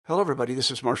Hello, everybody. This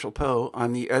is Marshall Poe.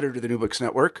 I'm the editor of the New Books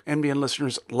Network. NBN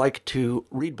listeners like to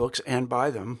read books and buy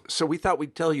them. So we thought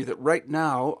we'd tell you that right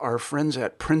now, our friends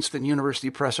at Princeton University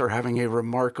Press are having a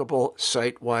remarkable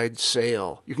site-wide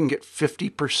sale. You can get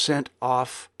 50%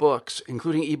 off books,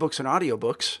 including ebooks and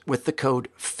audiobooks, with the code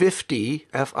 50,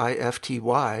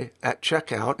 F-I-F-T-Y, at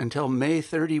checkout until May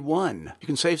 31. You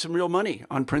can save some real money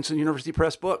on Princeton University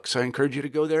Press books. I encourage you to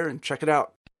go there and check it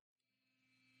out.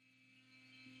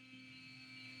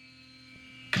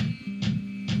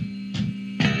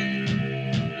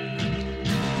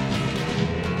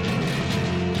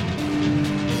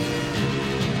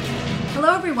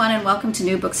 Hello everyone and welcome to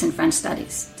New Books in French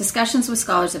Studies, discussions with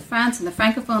scholars of France and the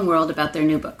Francophone world about their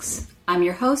new books. I'm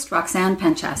your host, Roxanne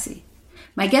Panchasi.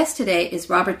 My guest today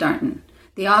is Robert Darnton,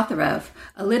 the author of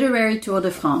A Literary Tour de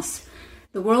France,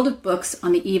 The World of Books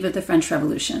on the Eve of the French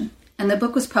Revolution, and the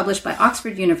book was published by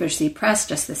Oxford University Press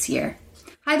just this year.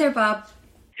 Hi there, Bob.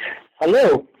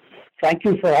 Hello. Thank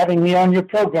you for having me on your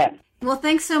program. Well,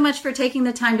 thanks so much for taking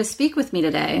the time to speak with me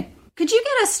today. Could you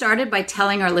get us started by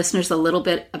telling our listeners a little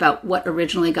bit about what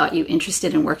originally got you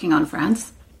interested in working on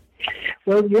France?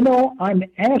 Well, I'm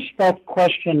asked that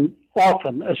question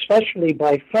often, especially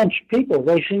by French people.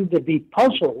 They seem to be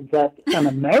puzzled that an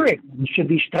American should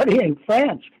be studying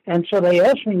France. And so they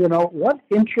ask me, what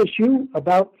interests you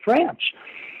about France?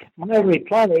 My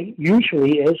reply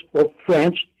usually is, well,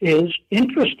 France is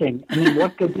interesting. I mean,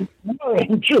 what could be more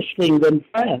interesting than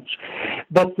France?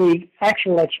 But the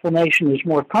actual explanation is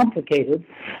more complicated.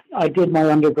 I did my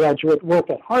undergraduate work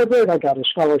at Harvard. I got a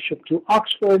scholarship to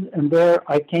Oxford, and there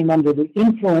I came under the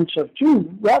influence of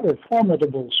two rather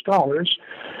formidable scholars,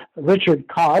 Richard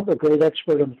Cobb, a great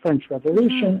expert on the French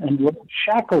Revolution, and Lord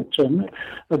Shackleton,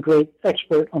 a great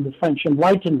expert on the French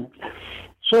Enlightenment.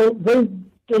 So they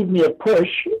gave me a push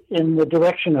in the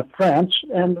direction of France,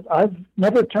 and I've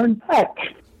never turned back.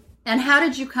 And how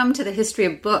did you come to the history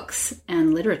of books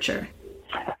and literature?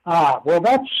 Well,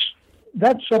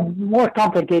 that's a more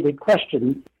complicated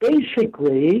question.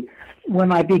 Basically,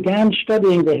 when I began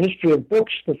studying the history of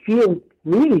books, the field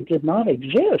really did not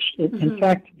exist. In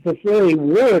fact, the very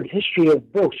word history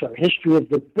of books or history of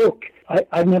the book,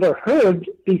 I never heard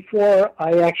before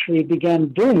I actually began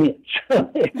doing it. So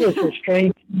it was a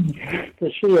strange to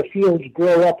see a field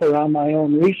grow up around my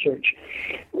own research.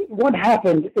 What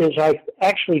happened is I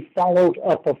actually followed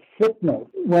up a footnote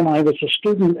when I was a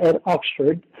student at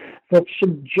Oxford that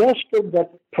suggested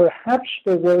that perhaps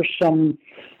there were some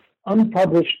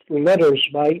unpublished letters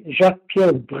by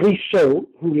Jacques-Pierre Brissot,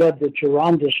 who led the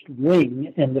Girondist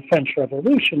wing in the French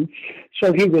Revolution.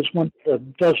 So he was one of the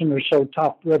dozen or so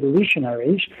top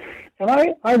revolutionaries. And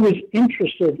I was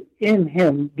interested in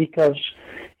him because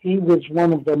he was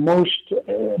one of the most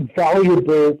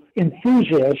valuable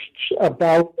enthusiasts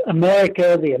about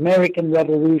America, the American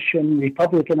Revolution,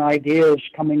 Republican ideas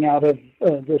coming out of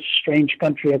this strange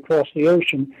country across the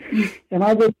ocean. And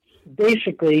I was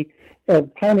basically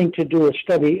planning to do a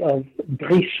study of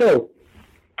Brissot.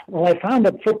 Well, I found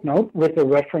a footnote with a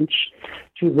reference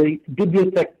to the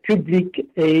Bibliothèque Publique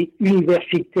et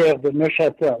Universitaire de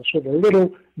Neuchâtel, so the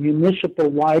little municipal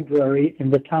library in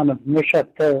the town of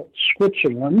Neuchâtel,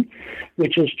 Switzerland,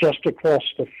 which is just across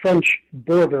the French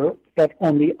border, but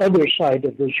on the other side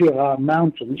of the Jura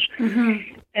Mountains.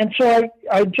 And so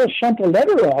I just sent a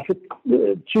letter off to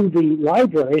the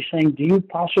library saying, do you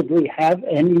possibly have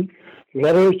any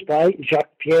letters by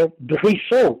Jacques-Pierre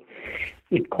Brissot?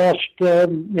 It cost,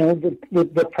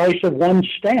 the price of one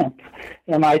stamp,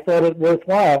 and I thought it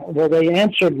worthwhile. Well, they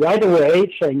answered right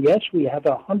away saying, yes, we have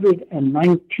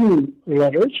 119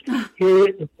 letters. Here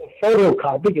is a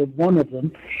photocopy of one of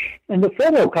them, and the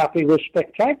photocopy was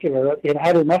spectacular. It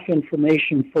had enough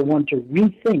information for one to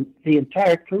rethink the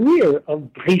entire career of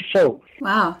Brissot.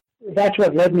 Wow. That's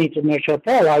what led me to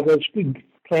Neuchâtel. I was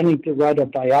planning to write a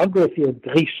biography of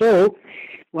Brissot.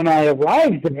 When I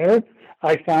arrived there,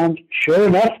 I found, sure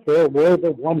enough, there were the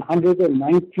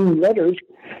 119 letters,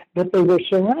 but they were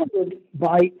surrounded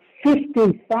by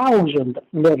 50,000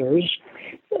 letters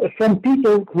from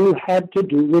people who had to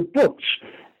do with books.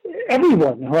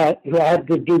 Everyone who had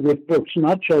to do with books,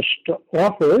 not just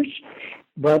authors,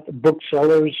 but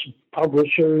booksellers,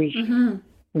 publishers,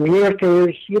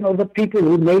 workers, the people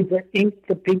who made the ink,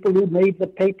 the people who made the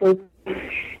paper.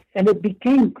 And it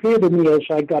became clear to me as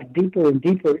I got deeper and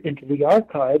deeper into the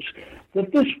archives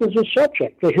that this was a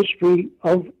subject, the history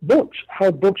of books,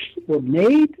 how books were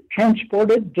made,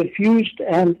 transported, diffused,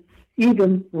 and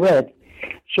even read.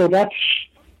 So that's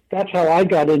how I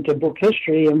got into book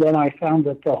history, and then I found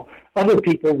that the other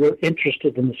people were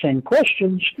interested in the same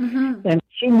questions, and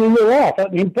soon we were off. I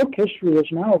mean, book history is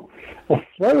now a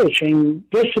flourishing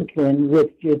discipline with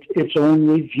its own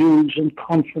reviews and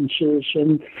conferences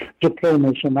and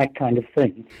diplomas and that kind of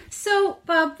thing. So,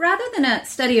 Bob, rather than a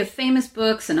study of famous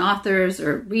books and authors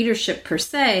or readership per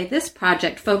se, this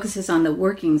project focuses on the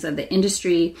workings of the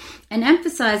industry and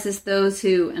emphasizes those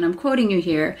who, and I'm quoting you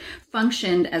here,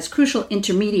 functioned as crucial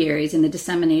intermediaries in the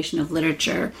dissemination of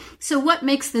literature. So what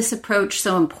makes this approach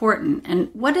so important, and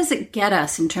what does it get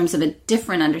us in terms of a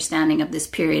different understanding of this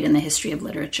period in the history of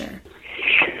literature?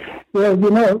 Well,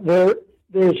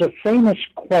 there's a famous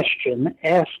question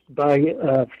asked by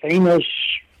a famous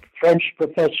French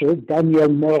professor, Daniel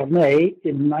Mornay,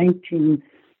 in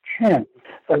 1910.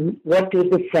 What did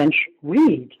the French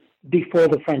read before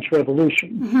the French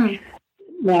Revolution? Mm-hmm.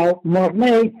 Now,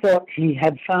 Mornay thought he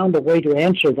had found a way to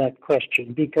answer that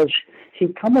question because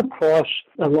he'd come across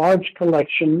a large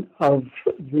collection of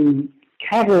the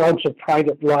catalogs of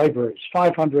private libraries,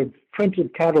 500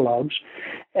 printed catalogs,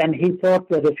 and he thought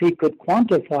that if he could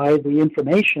quantify the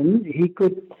information, he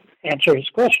could answer his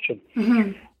question.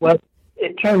 Mm-hmm. Well,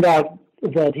 it turned out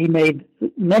that he made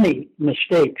many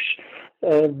mistakes.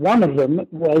 One of them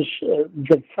was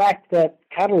the fact that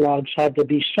catalogs had to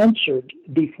be censored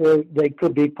before they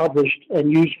could be published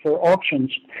and used for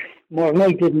auctions.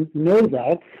 Mornay didn't know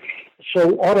that,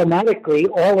 so automatically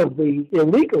all of the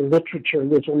illegal literature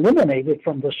was eliminated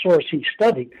from the source he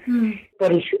studied. Mm.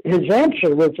 But his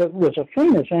answer was a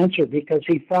famous answer because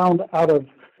he found out of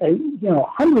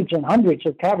hundreds and hundreds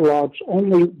of catalogs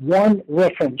only one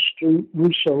reference to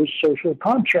Rousseau's social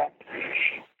contract,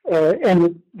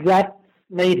 and that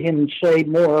made him say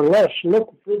more or less,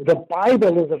 look, the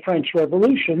Bible of the French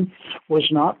Revolution was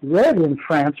not read in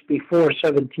France before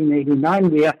 1789.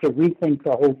 We have to rethink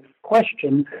the whole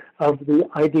question of the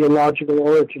ideological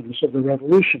origins of the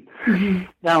revolution. Mm-hmm.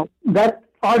 Now, that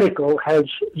article has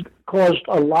caused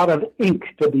a lot of ink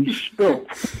to be spilled.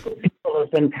 People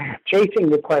have been chasing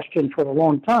the question for a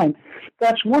long time.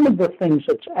 That's one of the things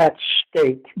that's at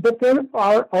stake. But there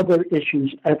are other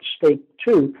issues at stake,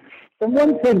 too. The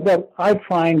one thing that I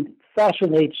find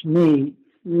fascinates me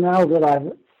now that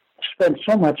I've spent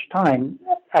so much time,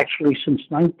 actually since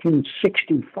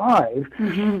 1965,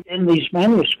 mm-hmm. in these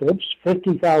manuscripts,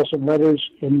 50,000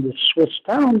 letters in the Swiss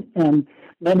town and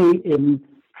many in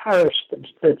Paris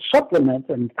that supplement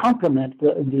and complement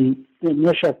the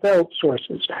Neuchâtel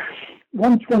sources.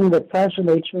 One thing that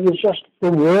fascinates me is just the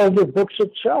world of books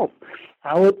itself,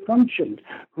 how it functioned,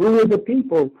 who are the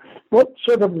people, what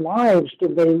sort of lives do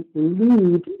they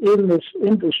lead in this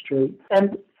industry.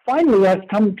 And finally, I've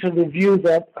come to the view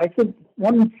that I think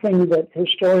one thing that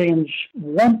historians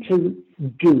want to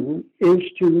do is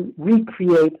to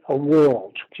recreate a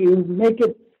world, to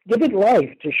give it life,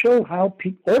 to show how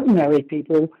ordinary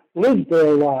people lived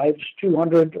their lives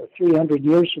 200 or 300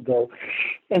 years ago.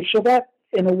 And so that,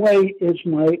 in a way, is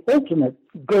my ultimate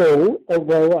goal,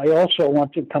 although I also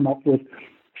want to come up with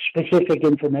specific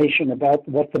information about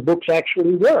what the books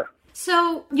actually were.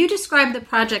 So you described the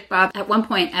project, Bob, at one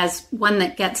point as one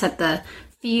that gets at the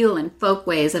feel and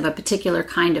folkways of a particular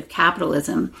kind of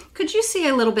capitalism. Could you say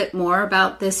a little bit more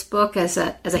about this book as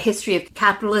a history of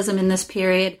capitalism in this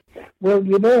period? Well,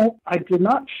 I did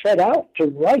not set out to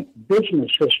write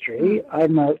business history.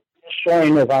 I'm a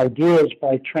historian of ideas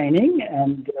by training,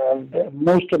 and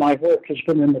most of my work has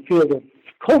been in the field of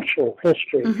cultural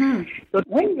history. Mm-hmm. But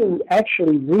when you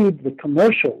actually read the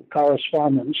commercial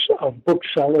correspondence of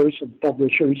booksellers and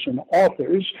publishers and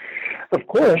authors, of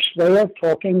course, they are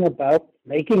talking about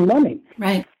making money.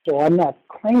 Right. So I'm not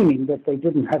claiming that they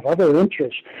didn't have other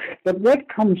interests. But what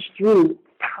comes through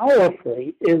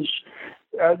powerfully is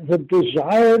the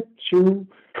desire to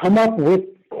come up with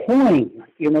coin,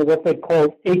 what they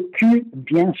call écus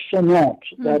bien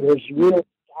sonnantes, that is real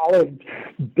solid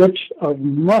bits of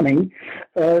money.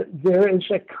 There is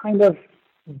a kind of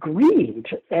greed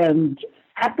and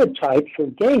appetite for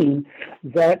gain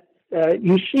that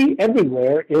you see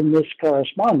everywhere in this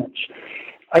correspondence.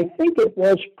 I think it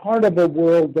was part of a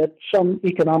world that some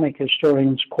economic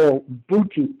historians call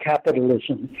boutique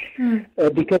capitalism,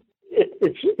 because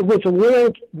it was a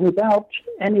world without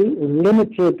any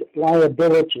limited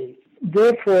liability.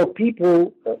 Therefore,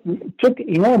 people took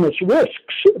enormous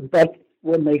risks, but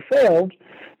when they failed,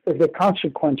 the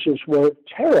consequences were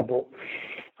terrible.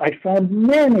 I found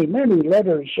many, many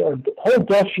letters or whole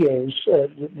dossiers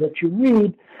that you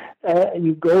read.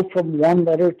 You go from one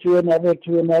letter to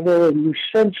another, and you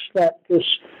sense that this,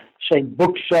 say,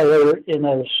 bookseller in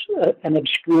an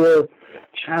obscure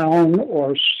town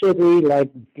or city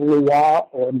like Blois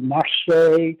or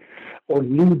Marseille or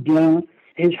Loudun,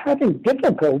 is having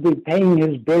difficulty paying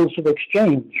his bills of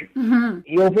exchange.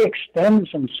 He overextends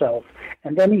himself,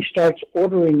 and then he starts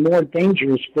ordering more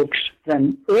dangerous books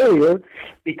than earlier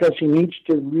because he needs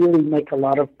to really make a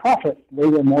lot of profit. They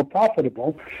were more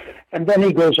profitable, and then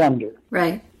he goes under.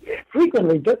 Right.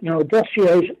 Frequently,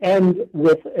 dossiers end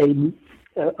with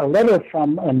a letter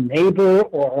from a neighbor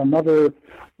or another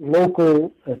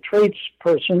local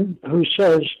tradesperson who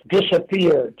says,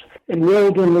 disappeared,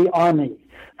 enrolled in the army,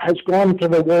 has gone to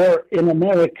the war in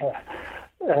America,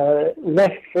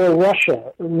 left for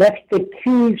Russia, left the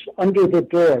keys under the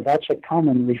door. That's a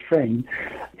common refrain.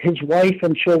 His wife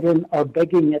and children are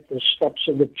begging at the steps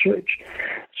of the church.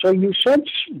 So you sense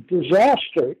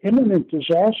disaster, imminent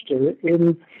disaster,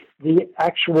 in the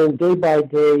actual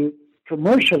day-by-day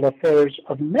commercial affairs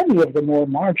of many of the more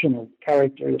marginal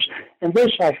characters. And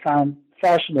this I found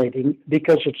fascinating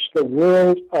because it's the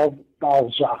world of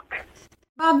Balzac.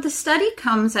 Bob, the study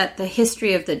comes at the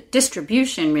history of the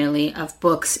distribution, really, of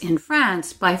books in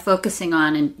France by focusing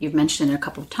on, and you've mentioned it a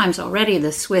couple of times already,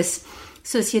 the Swiss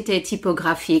Société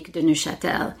Typographique de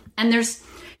Neuchâtel. And there's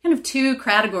kind of two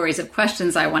categories of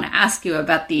questions I want to ask you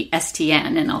about the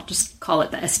STN, and I'll just call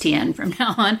it the STN from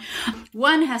now on.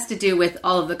 One has to do with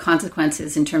all of the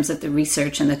consequences in terms of the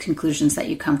research and the conclusions that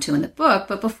you come to in the book.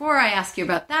 But before I ask you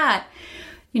about that,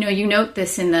 you note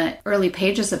this in the early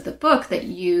pages of the book that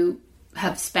you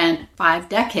have spent 5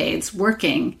 decades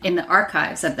working in the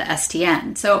archives of the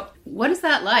STN. So what is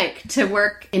that like to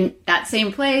work in that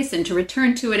same place and to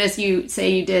return to it as you say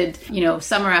you did,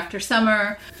 summer after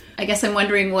summer? I guess I'm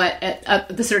wondering what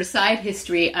the sort of side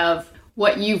history of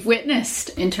what you've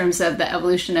witnessed in terms of the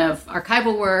evolution of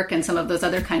archival work and some of those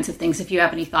other kinds of things, if you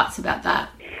have any thoughts about that.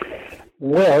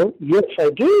 Well, yes, I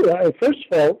do. First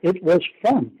of all, it was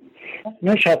fun.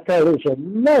 Neuchâtel is a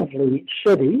lovely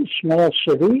city, small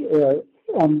city,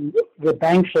 on the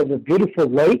banks of a beautiful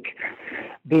lake.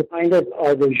 Behind it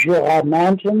are the Jura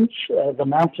Mountains, the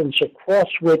mountains across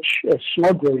which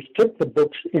smugglers took the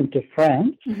books into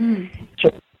France. So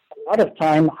a lot of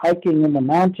time hiking in the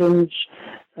mountains,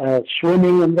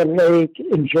 swimming in the lake,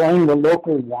 enjoying the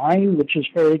local wine, which is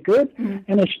very good,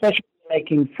 and especially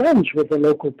making friends with the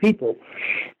local people.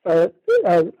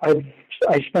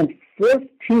 I spent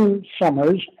 14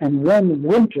 summers and 1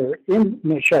 winter in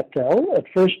Neuchâtel, at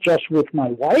first just with my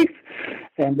wife,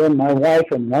 and then my wife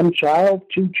and 1 child,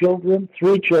 2 children,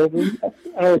 3 children.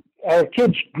 Our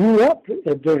kids grew up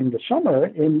during the summer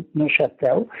in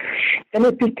Neuchâtel, and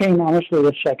it became honestly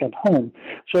a second home.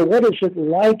 So what is it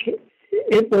like?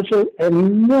 It was an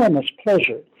enormous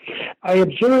pleasure. I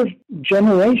observed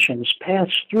generations pass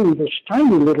through this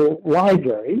tiny little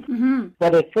library,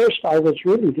 but at first I was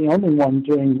really the only one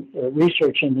doing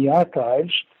research in the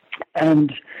archives,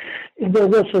 and there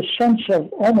was a sense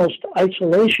of almost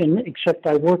isolation, except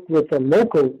I worked with a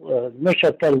local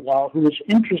Neuchâtelois who was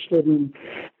interested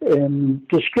in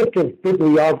descriptive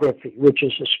bibliography, which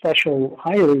is a special,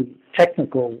 highly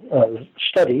technical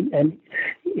study, and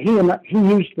he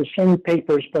used the same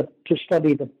papers, but to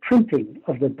study the printing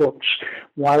of the books,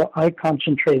 while I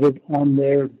concentrated on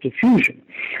their diffusion.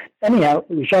 Anyhow,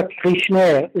 Jacques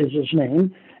Krichner is his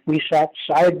name. We sat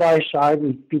side by side.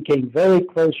 We became very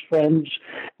close friends.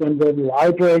 When the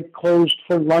library closed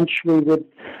for lunch, we would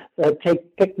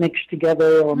take picnics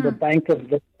together on the bank of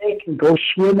the lake and go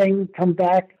swimming, come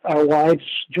back. Our wives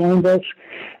joined us.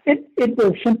 It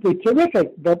was simply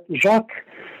terrific. But Jacques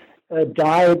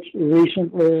died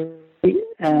recently,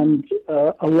 and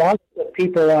a lot of the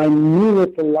people I knew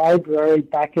at the library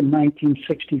back in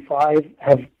 1965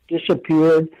 have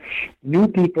disappeared. New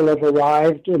people have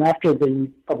arrived, and after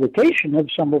the publication of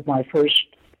some of my first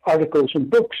articles and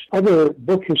books, other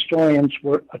book historians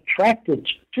were attracted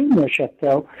to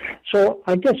Neuchâtel. So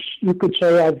I guess you could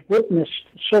say I've witnessed,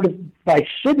 sort of by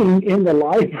sitting in the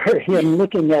library and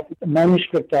looking at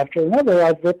manuscript after another,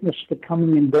 I've witnessed the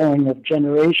coming and going of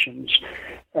generations.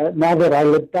 Now that I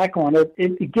look back on it,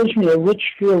 it gives me a rich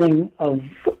feeling of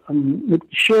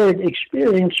shared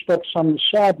experience, but some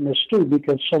sadness too,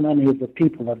 because so many of the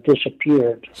people have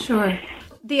disappeared. Sure.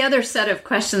 The other set of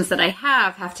questions that I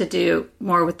have to do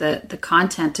more with the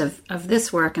content of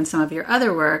this work and some of your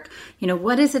other work.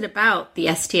 What is it about the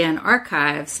STN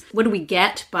archives? What do we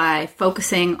get by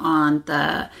focusing on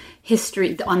the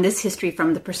history, on this history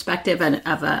from the perspective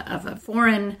of a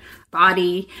foreign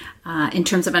body in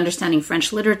terms of understanding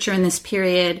French literature in this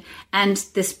period? And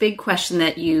this big question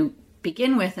that you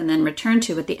begin with and then return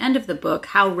to at the end of the book,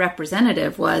 how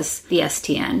representative was the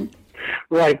STN?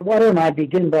 Right. Why don't I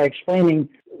begin by explaining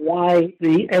why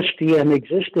the STN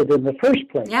existed in the first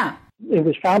place? Yeah. It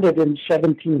was founded in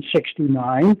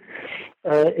 1769.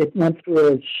 It went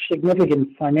through a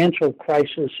significant financial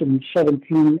crisis in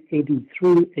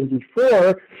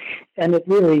 1783-84, and it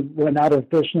really went out of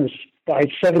business by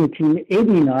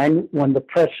 1789 when the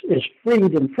press is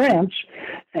freed in France,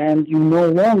 and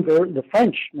the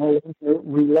French no longer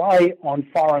rely on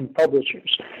foreign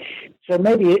publishers. So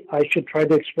maybe I should try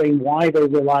to explain why they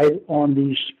relied on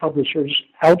these publishers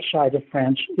outside of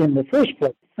France in the first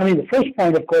place. I mean, the first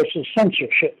point, of course, is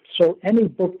censorship. So any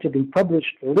book to be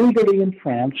published legally in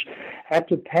France had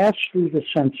to pass through the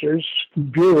censors'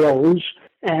 bureaus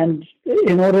and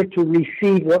in order to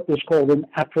receive what was called an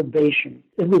approbation.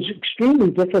 It was extremely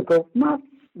difficult, not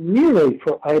merely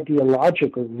for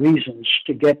ideological reasons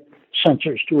to get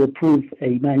censors to approve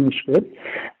a manuscript,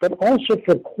 but also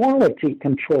for quality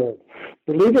control.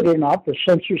 Believe it or not, the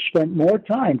censors spent more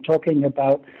time talking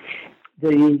about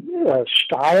the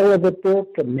style of the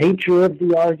book, the nature of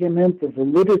the argument, the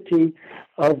validity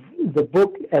of the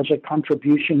book as a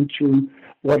contribution to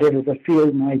whatever the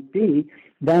field might be,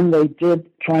 than they did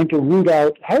trying to root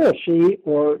out heresy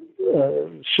or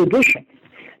sedition.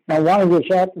 Now, why was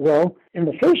that? Well, in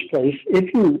the first place,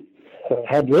 if you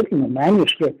had written a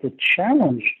manuscript that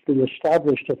challenged the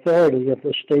established authority of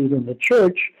the state and the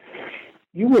church,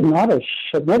 you would not have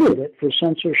submitted it for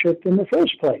censorship in the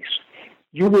first place.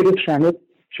 You would have sent it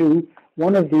to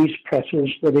one of these presses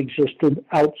that existed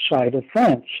outside of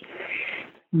France.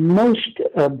 Most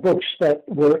books that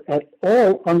were at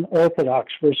all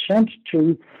unorthodox were sent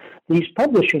to these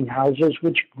publishing houses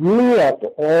which grew up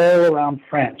all around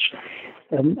France.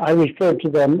 I refer to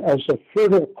them as the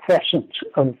Fertile Crescent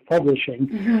of publishing.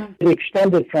 Mm-hmm. It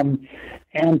extended from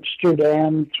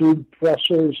Amsterdam through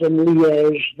Brussels and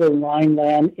Liège, the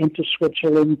Rhineland, into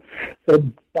Switzerland,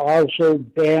 Basel,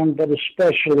 Bern, but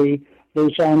especially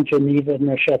Lausanne, Geneva, and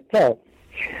Neuchâtel.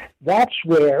 That's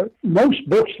where most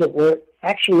books that were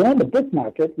actually on the book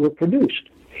market were produced.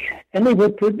 And they were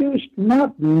produced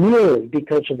not merely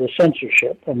because of the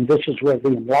censorship, and this is where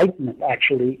the Enlightenment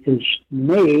actually is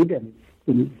made and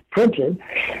printed,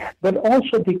 but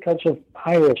also because of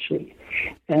piracy.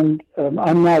 And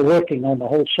I'm now working on the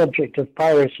whole subject of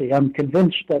piracy. I'm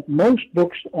convinced that most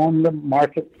books on the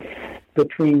market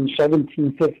between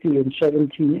 1750 and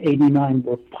 1789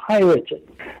 were pirated.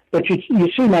 But you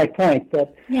see my point,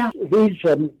 that these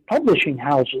publishing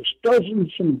houses,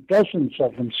 dozens and dozens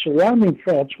of them surrounding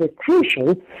France, were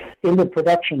crucial in the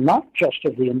production not just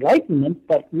of the Enlightenment,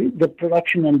 but the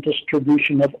production and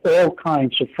distribution of all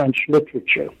kinds of French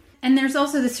literature. And there's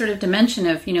also this sort of dimension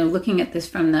of, looking at this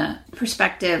from the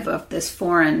perspective of this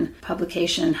foreign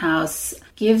publication house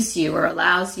gives you or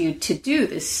allows you to do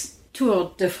this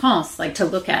tour de France, like to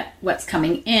look at what's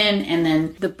coming in, and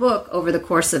then the book over the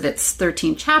course of its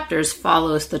 13 chapters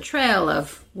follows the trail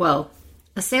of,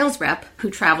 a sales rep who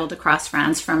traveled across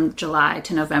France from July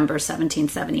to November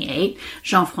 1778,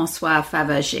 Jean-François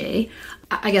Fabergé.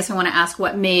 I guess I want to ask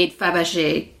what made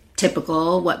Fabergé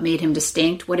typical, what made him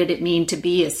distinct, what did it mean to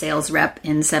be a sales rep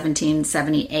in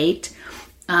 1778,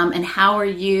 and how are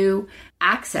you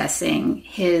accessing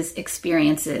his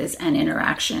experiences and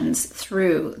interactions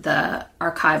through the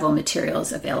archival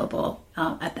materials available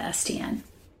at the STN?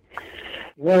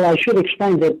 Well, I should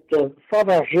explain that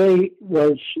Fabergé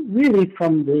was really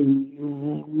from the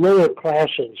lower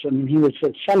classes. I mean, he was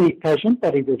a sunny peasant,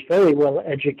 but he was very well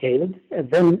educated,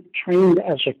 and then trained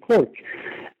as a clerk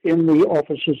in the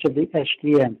offices of the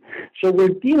STN. So we're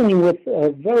dealing with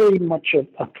very much a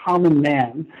common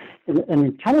man, an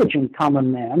intelligent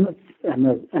common man, and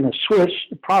a Swiss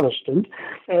Protestant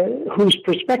whose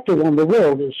perspective on the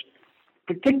world is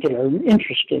particular and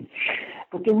interesting.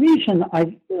 But the reason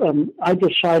I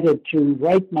decided to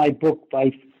write my book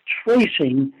by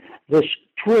tracing this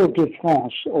Tour de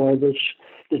France, or the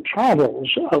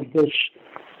travels of this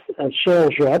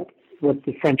sales rep, what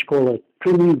the French call a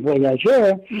commis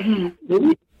voyageur, the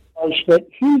reason was that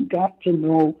he got to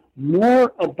know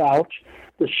more about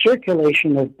the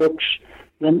circulation of books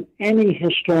than any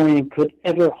historian could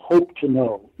ever hope to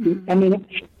know. I mean,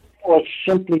 it was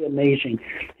simply amazing.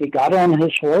 He got on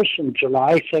his horse in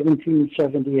July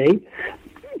 1778.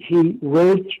 He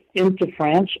rode into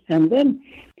France, and then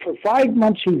for 5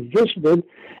 months he visited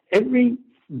every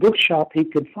bookshop he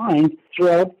could find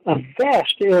throughout a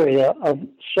vast area of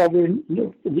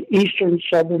eastern,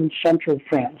 southern, central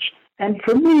France. And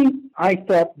for me, I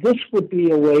thought this would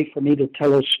be a way for me to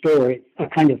tell a story, a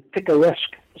kind of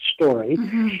picaresque story.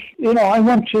 I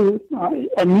want to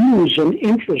amuse and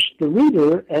interest the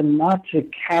reader and not to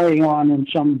carry on in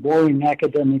some boring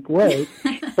academic way.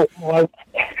 But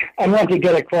I want to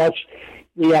get across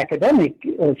the academic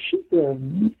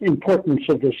importance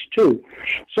of this too.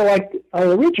 So I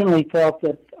originally thought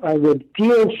that I would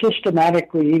deal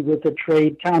systematically with the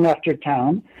trade town after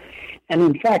town. And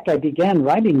in fact, I began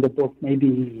writing the book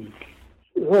maybe,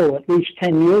 at least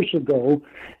 10 years ago,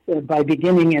 by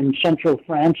beginning in central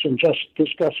France and just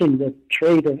discussing the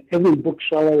trade of every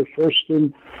bookseller, first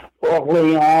in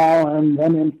Orléans, and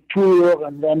then in Tours,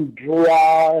 and then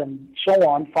Blois, and so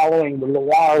on, following the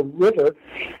Loire River.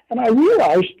 And I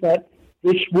realized that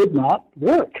this would not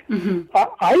work. Mm-hmm.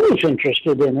 I was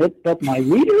interested in it, but my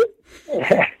reader...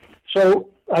 So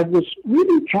I was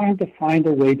really trying to find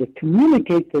a way to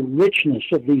communicate the richness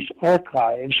of these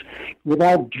archives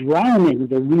without drowning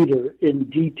the reader in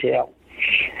detail.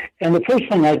 And the first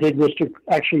thing I did was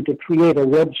to create a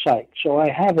website. So I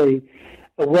have a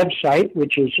website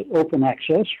which is open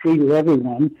access, free to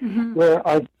everyone, mm-hmm. where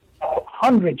are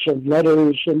hundreds of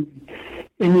letters and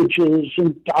images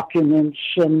and documents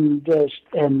and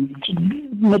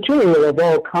material of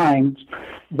all kinds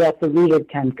that the reader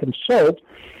can consult.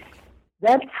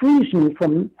 That frees me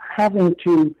from having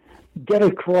to get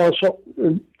across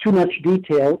too much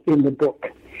detail in the book.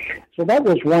 So that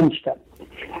was one step.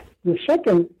 The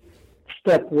second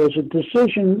step was a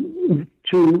decision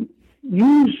to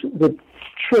use the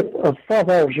trip of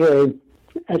Fabergé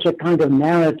as a kind of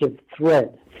narrative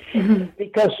thread. Mm-hmm.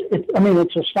 Because,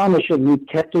 it's astonishing. He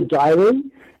kept a diary.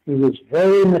 He was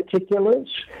very meticulous.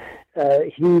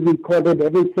 He recorded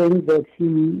everything that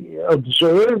he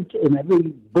observed in every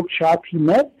bookshop he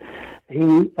met.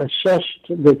 He assessed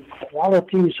the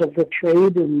qualities of the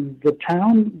trade in the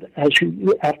town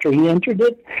after he entered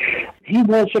it. He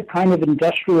was a kind of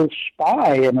industrial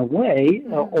spy in a way,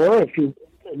 or if you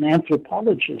an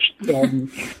anthropologist.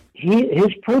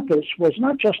 His purpose was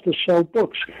not just to sell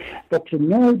books, but to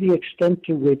know the extent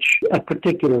to which a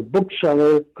particular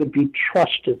bookseller could be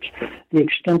trusted, the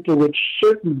extent to which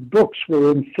certain books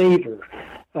were in favor,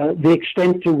 the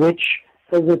extent to which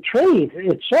the trade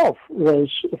itself was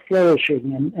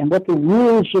flourishing, and what the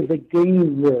rules of the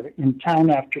game were in town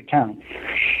after town.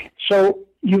 So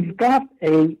you've got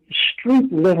a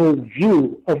street-level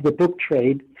view of the book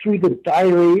trade through the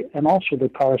diary and also the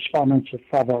correspondence of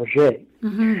Fabergé.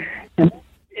 Mm-hmm. And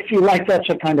if you like, that's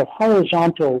a kind of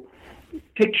horizontal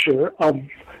picture of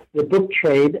the book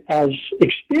trade as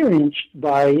experienced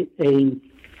by a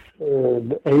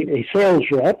sales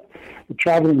rep, a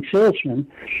traveling salesman.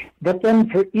 But then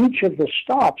for each of the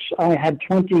stops, I had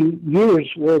 20 years'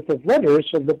 worth of letters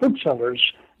of the booksellers,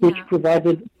 which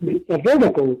provided a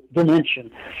vertical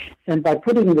dimension. And by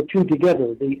putting the two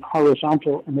together, the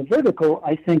horizontal and the vertical,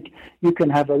 I think you can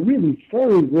have a really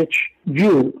very rich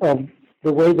view of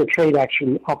the way the trade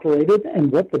actually operated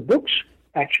and what the books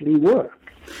actually were.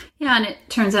 Yeah, and it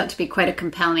turns out to be quite a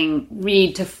compelling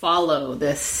read to follow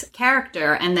this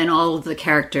character and then all of the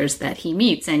characters that he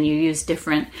meets. And you use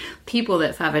different people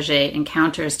that Fabergé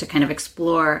encounters to kind of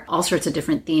explore all sorts of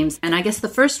different themes. And I guess the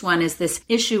first one is this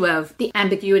issue of the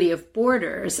ambiguity of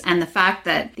borders, and the fact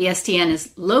that the STN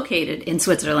is located in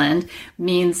Switzerland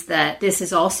means that this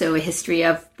is also a history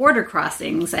of border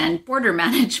crossings and border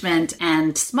management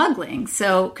and smuggling.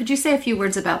 So could you say a few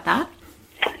words about that?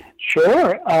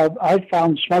 Sure. I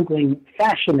found smuggling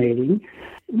fascinating,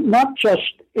 not just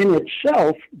in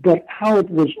itself, but how it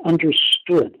was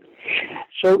understood.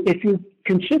 So if you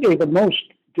consider the most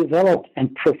developed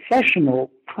and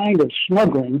professional kind of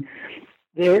smuggling,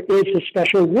 there is a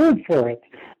special word for it.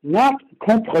 Not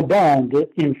contrebande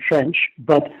in French,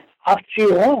 but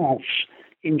assurance,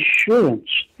 insurance.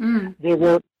 There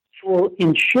were for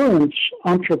insurance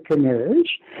entrepreneurs,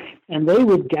 and they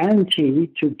would guarantee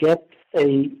to get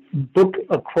a book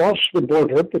across the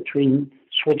border between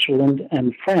Switzerland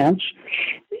and France.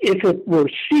 If it were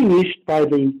seized by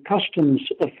the customs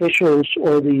officials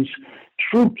or these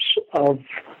troops of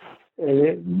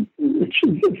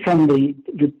from the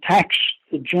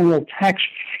general tax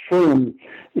farm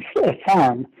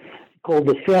called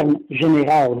the Ferme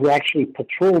Générale, who actually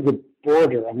patrolled the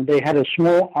border. I mean, they had a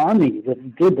small army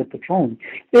that did the patrolling.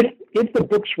 If the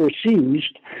books were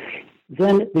seized,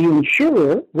 then the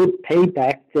insurer would pay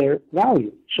back their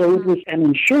value. So it was an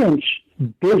insurance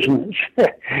business.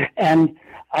 And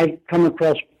I come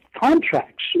across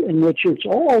contracts in which it's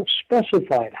all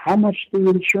specified how much the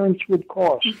insurance would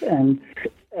cost and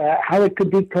how it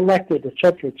could be collected, et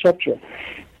cetera, et cetera.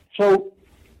 So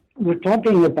we're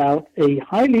talking about a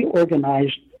highly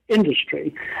organized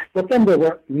industry, but then there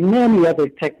were many other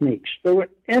techniques. There were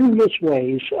endless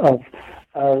ways of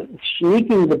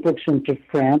sneaking the books into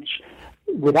France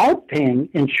without paying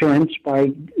insurance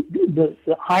by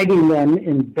hiding them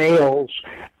in bales,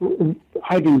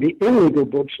 hiding the illegal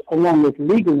books along with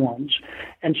legal ones,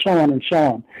 and so on and so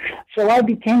on. So I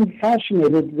became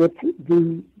fascinated with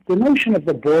the notion of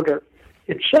the border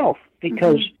itself,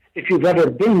 because if you've ever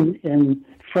been in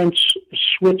French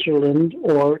Switzerland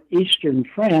or Eastern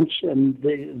France and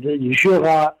the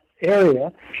Jura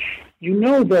area, you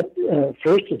know that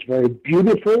first it's very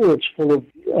beautiful, it's full of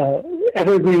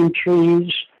evergreen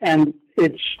trees, and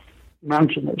it's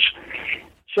mountainous.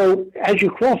 So as you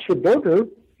cross the border,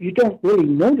 you don't really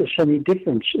notice any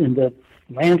difference in the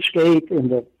landscape, in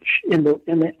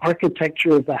the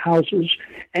architecture of the houses,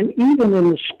 and even in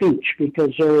the speech,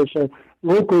 because there is a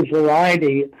local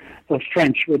variety of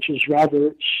French which is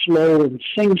rather slow and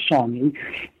sing-songy.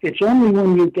 It's only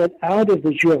when you get out of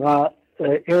the Jura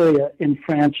area in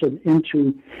France and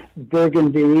into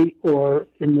Burgundy, or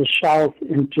in the south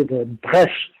into the Bresse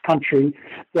country,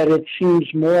 that it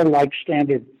seems more like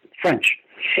standard French.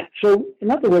 So,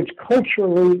 in other words,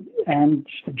 culturally and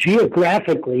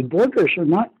geographically, borders are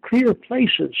not clear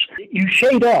places. You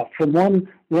shade off from one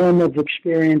realm of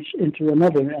experience into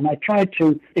another, and I try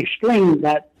to explain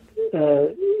that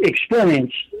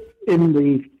experience in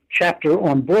the chapter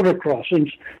on border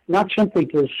crossings, not simply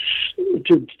to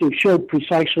show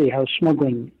precisely how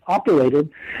smuggling operated,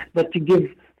 but to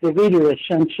give the reader a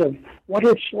sense of what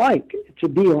it's like to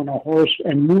be on a horse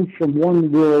and move from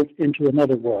one world into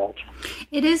another world.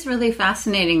 It is really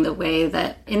fascinating the way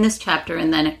that in this chapter,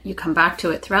 and then you come back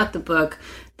to it throughout the book,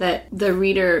 that the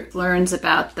reader learns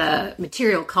about the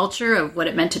material culture of what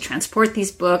it meant to transport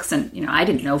these books. And, I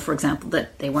didn't know, for example,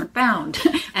 that they weren't bound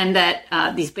and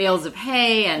that these bales of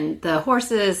hay and the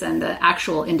horses and the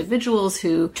actual individuals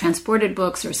who transported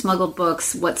books or smuggled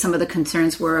books, what some of the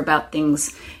concerns were about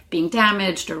things being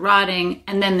damaged or rotting.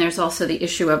 And then there's also the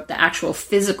issue of the actual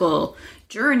physical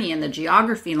journey and the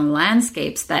geography and the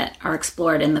landscapes that are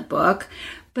explored in the book.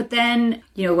 But then,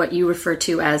 what you refer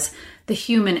to as the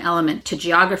human element to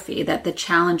geography, that the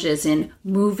challenges in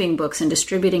moving books and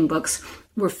distributing books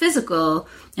were physical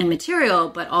and material,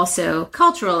 but also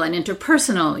cultural and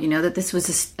interpersonal, that this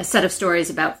was a set of stories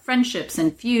about friendships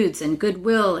and feuds and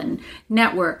goodwill and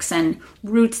networks and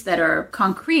roots that are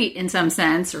concrete in some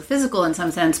sense or physical in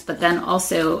some sense, but then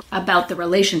also about the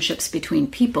relationships between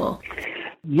people.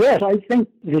 Yes, I think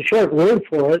the short word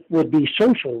for it would be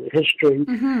social history.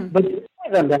 But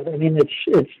more than that,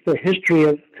 it's the history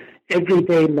of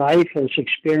everyday life as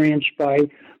experienced by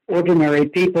ordinary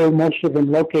people, most of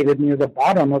them located near the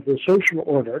bottom of the social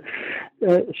order.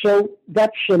 So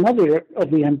that's another of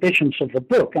the ambitions of the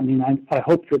book. I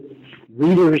hope that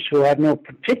readers who have no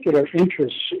particular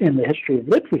interest in the history of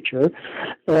literature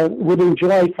would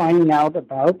enjoy finding out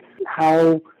about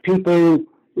how people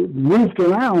moved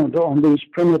around on these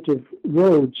primitive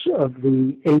roads of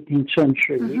the 18th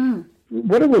century.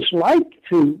 What it was like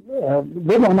to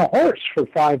live on a horse for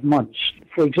 5 months.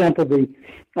 For example,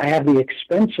 I have the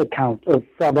expense account of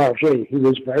Fabergé. He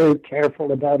was very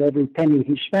careful about every penny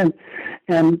he spent,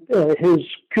 and his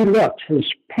culottes, his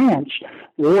pants,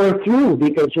 wore through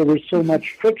because there was so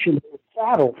much friction in the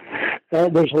saddle.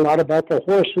 There's a lot about the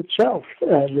horse itself,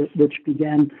 which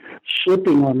began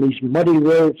slipping on these muddy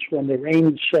roads when the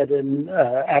rain set in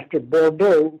after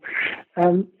Bordeaux.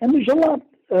 And there's a lot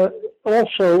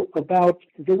also about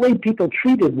the way people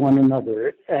treated one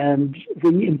another and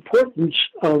the importance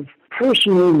of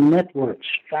personal networks,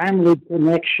 family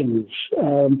connections,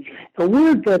 a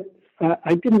word that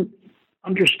I didn't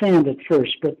understand at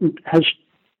first, but has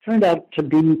turned out to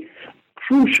be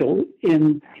crucial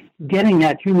in getting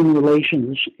at human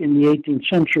relations in the 18th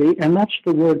century, and that's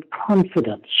the word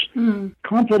confidence.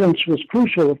 Confidence was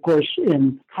crucial, of course,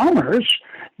 in commerce,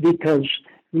 because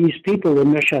these people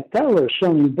in Neuchâtel are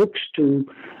selling books to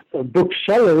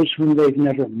booksellers whom they've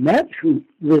never met, who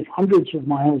live hundreds of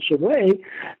miles away,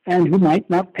 and who might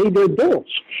not pay their bills.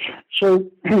 So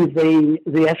the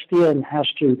SDN has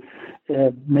to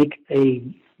make a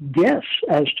guess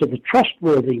as to the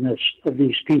trustworthiness of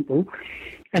these people.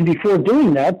 And before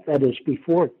doing that, that is,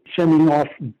 before sending off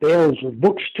bales of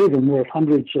books to them worth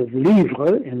hundreds of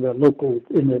livres in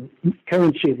the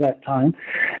currency of that time,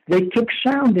 they took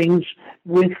soundings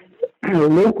with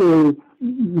local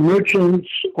merchants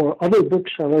or other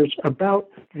booksellers about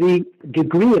the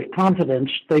degree of confidence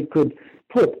they could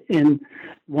put in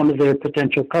one of their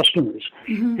potential customers.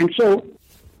 And so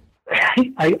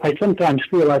I sometimes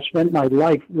feel I spent my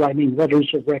life writing letters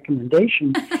of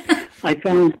recommendation. I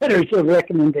found letters of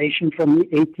recommendation from the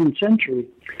 18th century.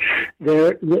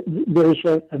 There's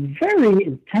a very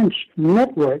intense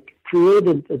network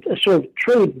created, a sort of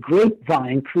trade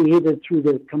grapevine created through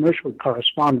the commercial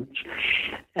correspondence.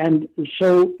 And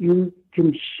so you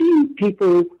can see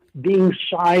people being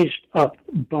sized up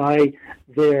by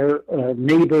their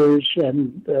neighbors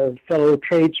and fellow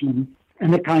tradesmen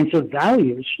and the kinds of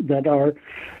values that are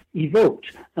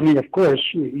evoked. I mean, of course,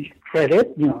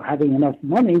 credit, having enough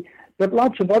money, but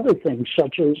lots of other things,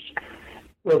 such as,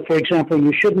 well, for example,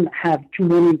 you shouldn't have too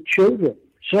many children.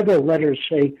 Several letters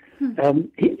say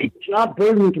he's not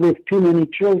burdened with too many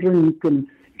children. You can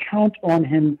count on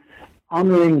him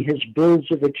honoring his bills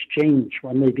of exchange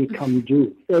when they become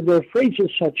due. There are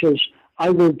phrases such as, I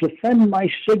will defend my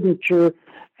signature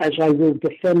as I will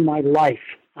defend my life.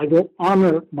 I will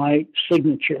honor my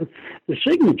signature. The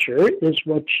signature is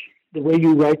the way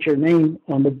you write your name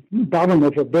on the bottom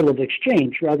of a bill of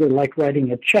exchange, rather like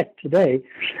writing a check today.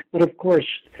 But of course,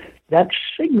 that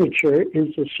signature is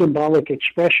a symbolic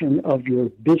expression of your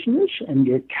business and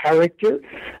your character.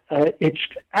 It's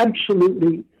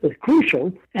absolutely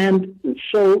crucial. And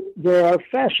so there are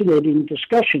fascinating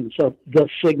discussions of the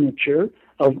signature,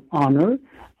 of honor,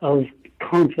 of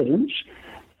confidence.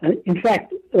 In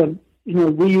fact,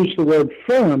 we use the word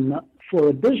firm for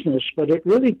a business, but it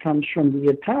really comes from the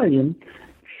Italian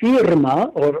firma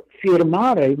or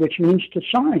firmare, which means to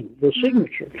sign, the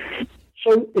signature.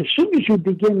 So as soon as you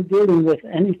begin dealing with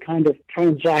any kind of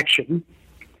transaction,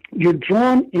 you're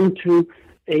drawn into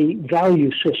a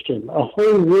value system, a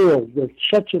whole world with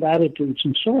sets of attitudes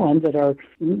and so on that are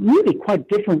really quite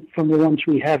different from the ones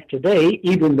we have today,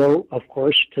 even though, of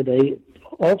course, today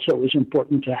also is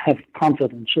important to have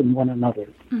confidence in one another.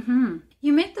 Mm-hmm.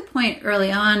 You make the point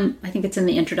early on, I think it's in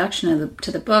the introduction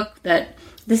to the book, that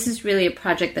this is really a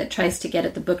project that tries to get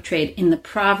at the book trade in the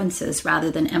provinces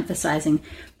rather than emphasizing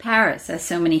Paris, as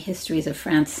so many histories of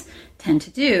France tend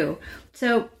to do.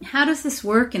 So how does this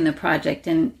work in the project,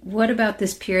 and what about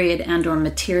this period and or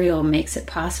material makes it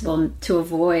possible to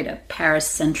avoid a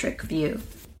Paris-centric view?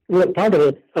 Well, part of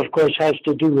it, of course, has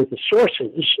to do with the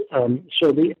sources.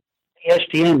 So the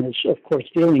STM is, of course,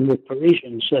 dealing with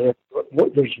Parisians.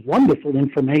 There's wonderful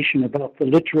information about the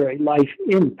literary life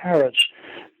in Paris,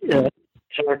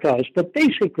 archives, but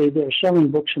basically they're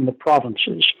selling books in the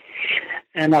provinces.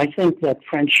 And I think that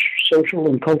French social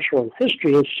and cultural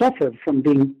history has suffered from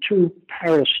being too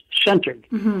Paris-centered.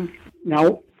 Mm-hmm.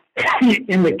 Now,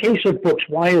 in the case of books,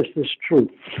 why is this true?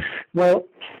 Well,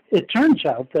 it turns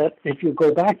out that if you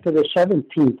go back to the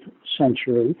 17th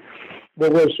century,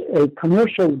 there was a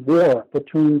commercial war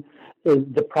between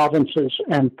the provinces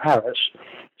and Paris.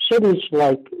 Cities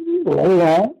like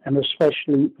Rouen and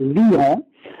especially Lyon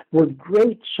were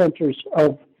great centers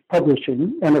of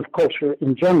publishing and of culture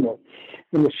in general.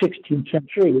 In the 16th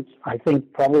century, I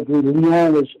think probably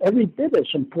Lyon was every bit as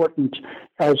important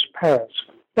as Paris.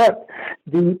 But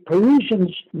the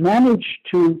Parisians managed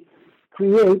to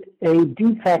create a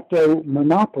de facto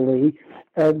monopoly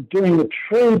during a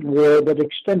trade war that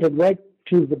extended right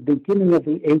to the beginning of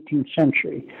the 18th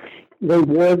century. They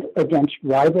warred against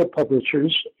rival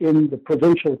publishers in the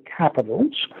provincial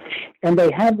capitals, and they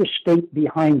had the state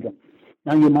behind them.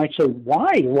 Now you might say,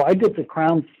 why? Why did the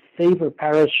crown favor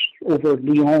Paris over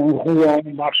Lyon,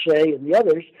 Rouen, Marseille, and the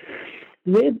others?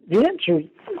 The answer,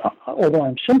 although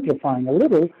I'm simplifying a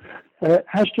little,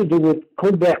 has to do with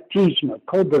Colbertism,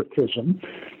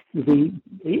 the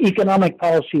economic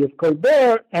policy of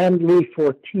Colbert and Louis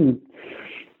XIV.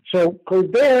 So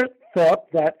Colbert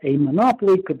thought that a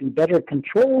monopoly could be better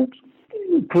controlled,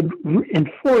 could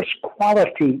enforce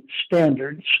quality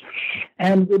standards,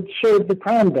 and would serve the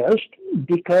crown best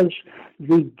because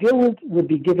the guild would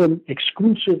be given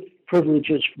exclusive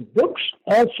privileges for books,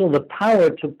 also the power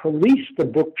to police the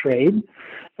book trade,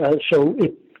 so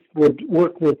it would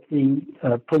work with the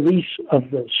police of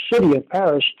the city of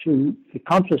Paris to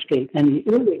confiscate any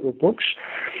illegal books,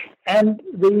 and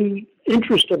the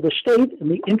interest of the state and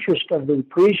the interest of the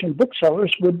Parisian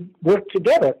booksellers would work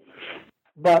together,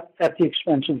 but at the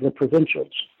expense of the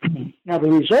provincials. Now, the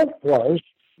result was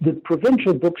the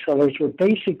provincial booksellers were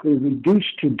basically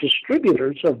reduced to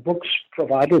distributors of books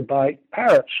provided by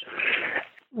Paris.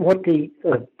 What the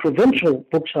provincial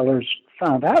booksellers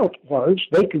found out was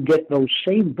they could get those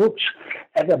same books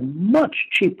at a much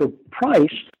cheaper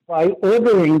price by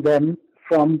ordering them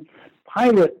from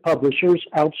pirate publishers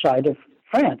outside of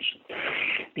France.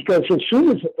 Because as soon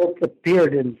as a book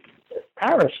appeared in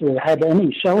Paris that had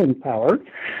any selling power,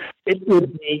 it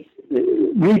would be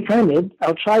reprinted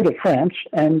outside of France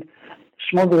and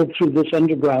smuggled through this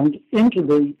underground into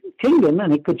the kingdom,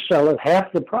 and it could sell at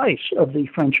half the price of the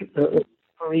French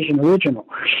Parisian original.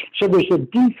 So there's a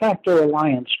de facto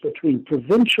alliance between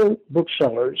provincial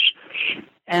booksellers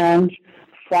and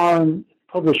foreign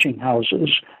publishing houses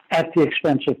at the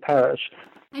expense of Paris.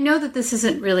 I know that this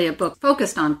isn't really a book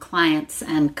focused on clients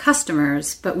and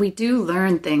customers, but we do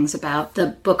learn things about the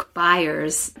book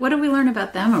buyers. What do we learn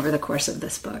about them over the course of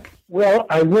this book? Well,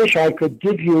 I wish I could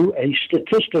give you a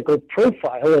statistical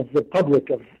profile of the public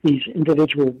of these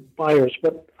individual buyers,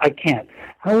 but I can't.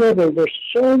 However, there's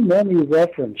so many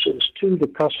references to the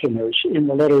customers in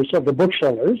the letters of the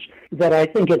booksellers that I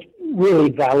think it's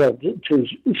really valid to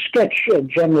sketch a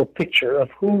general picture of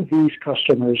who these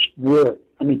customers were.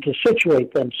 I mean, to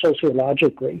situate them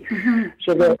sociologically. Mm-hmm.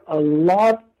 So there are a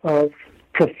lot of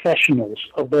professionals,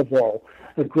 above all,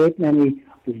 a great many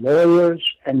lawyers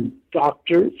and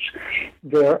doctors.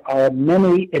 There are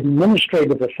many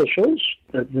administrative officials.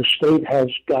 The state has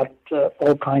got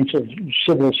all kinds of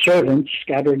civil servants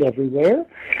scattered everywhere.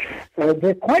 There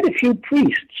are quite a few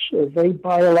priests. They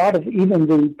buy a lot of even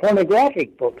the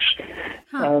pornographic books.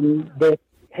 Huh.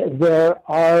 There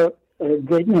are a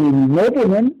great many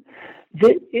noblemen.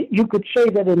 You could say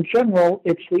that in general,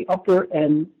 it's the upper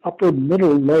and upper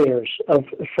middle layers of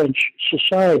French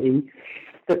society,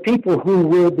 the people who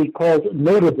will be called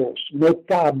notables,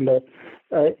 notables,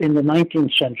 in the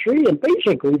 19th century, and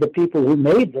basically the people who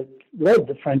led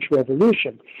the French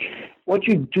Revolution. What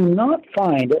you do not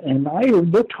find, and I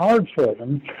looked hard for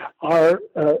them, are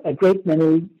a great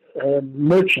many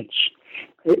merchants.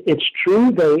 It's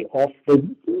true they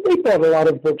bought a lot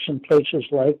of books in places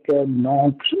like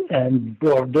Nantes and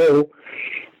Bordeaux,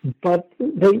 but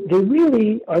they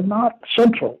really are not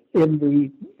central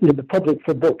in the public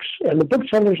for books, and the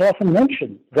booksellers often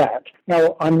mention that.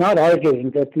 Now, I'm not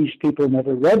arguing that these people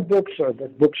never read books or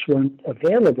that books weren't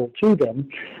available to them.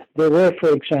 There were,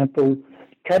 for example,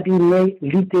 cabinets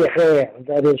littéraires,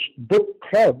 that is, book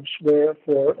clubs, where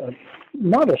for a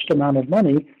modest amount of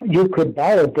money you could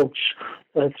borrow books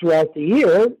throughout the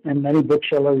year, and many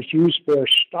booksellers used their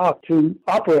stock to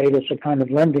operate as a kind of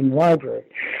lending library.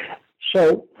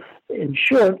 So, in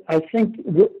short, I think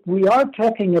we are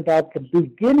talking about the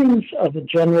beginnings of a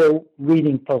general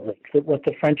reading public, what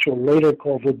the French will later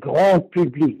call the grand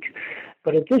public.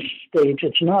 But at this stage,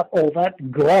 it's not all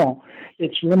that grand.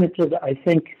 It's limited, I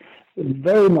think,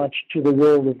 very much to the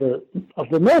world of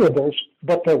the notables,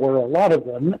 but there were a lot of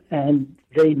them, and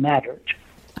they mattered.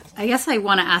 I guess I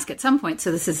want to ask at some point,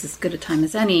 so this is as good a time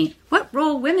as any, what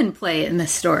role women play in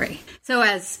this story? So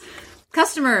as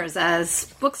customers,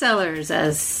 as booksellers,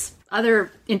 as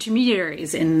other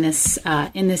intermediaries in this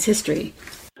history?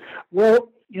 Well,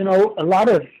 a lot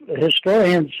of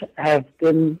historians have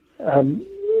been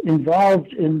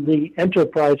involved in the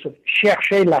enterprise of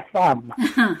chercher la femme.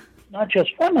 Not just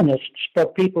feminists,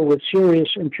 but people with serious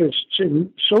interests in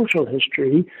social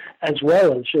history as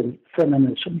well as in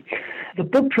feminism. The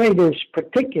book trade is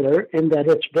particular in that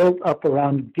it's built up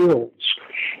around guilds.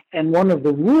 And one of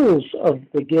the rules of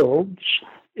the guilds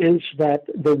is that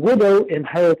the widow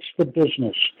inherits the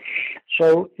business.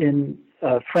 So in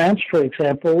France, for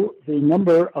example, the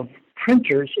number of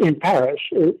printers in Paris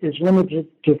is limited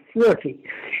to 40.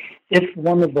 If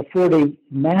one of the 40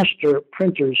 master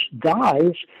printers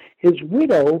dies, his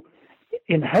widow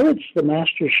inherits the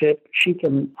mastership. She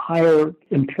can hire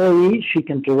employees. She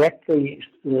can direct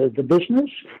the business.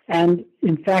 And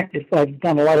in fact, if I've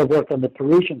done a lot of work on the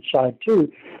Parisian side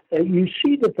too, you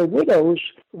see that the widows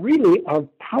really are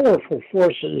powerful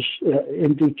forces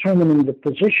in determining the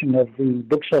position of the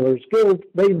booksellers' guild.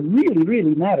 They really,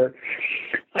 really matter.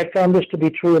 I found this to be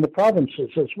true in the provinces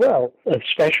as well,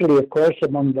 especially, of course,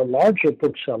 among the larger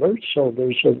booksellers. So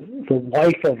there's the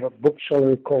wife of a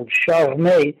bookseller called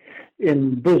Charnay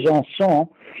in Besançon.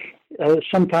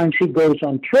 Sometimes he goes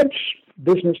on trips,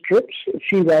 business trips.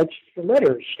 She writes the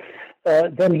letters.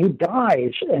 Then he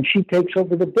dies, and she takes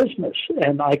over the business.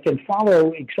 And I can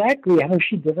follow exactly how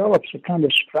she develops a kind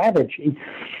of strategy,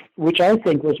 which I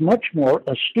think was much more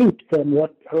astute than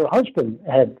what her husband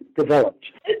had developed.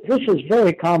 This is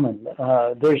very common.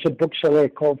 There's a bookseller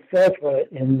called Fèvre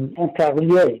in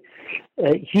Ontario.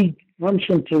 He runs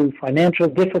into financial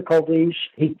difficulties.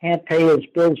 He can't pay his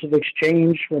bills of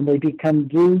exchange when they become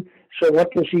due. So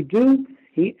what does he do?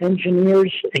 He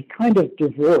engineers a kind of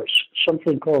divorce,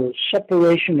 something called a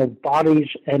separation of bodies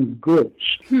and goods.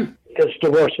 Because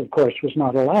divorce, of course, was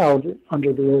not allowed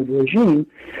under the old regime.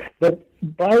 But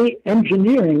by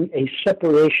engineering a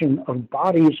separation of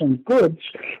bodies and goods,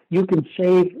 you can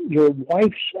save your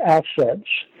wife's assets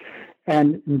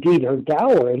and indeed her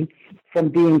dowry from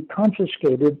being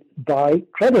confiscated by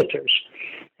creditors.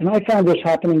 And I found this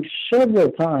happening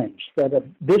several times, that a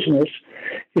business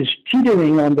is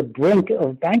teetering on the brink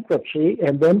of bankruptcy,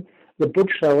 and then the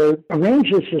bookseller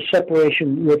arranges a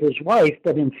separation with his wife,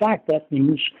 but in fact that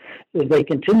means that they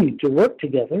continue to work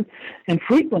together. And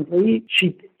frequently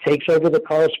she takes over the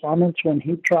correspondence when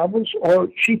he travels, or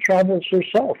she travels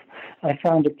herself. I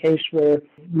found a case where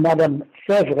Madame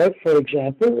Fèvre, for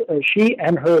example, she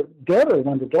and her daughter,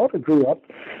 when the daughter grew up,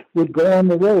 would go on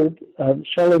the road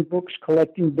selling books,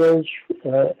 collecting bills,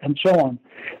 and so on.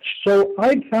 So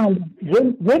I found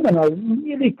women are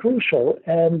really crucial,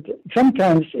 and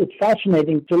sometimes it's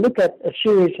fascinating to look at a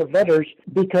series of letters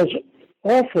because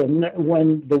often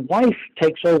when the wife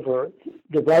takes over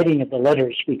the writing of the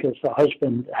letters because the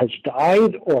husband has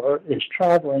died or is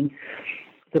traveling,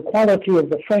 the quality of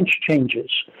the French changes.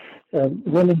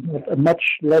 Women with a much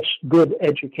less good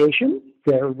education,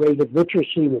 their rate of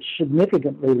literacy was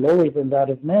significantly lower than that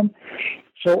of men.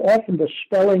 So often the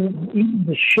spelling, even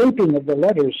the shaping of the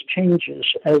letters changes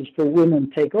as the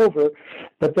women take over,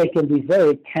 but they can be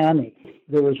very canny.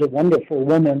 There was a wonderful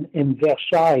woman in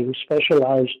Versailles who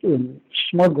specialized in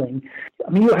smuggling. I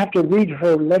mean, you have to read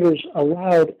her letters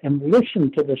aloud and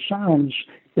listen to the sounds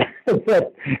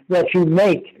that you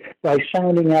make by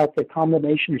sounding out the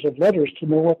combinations of letters to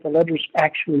know what the letters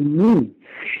actually mean.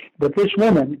 But this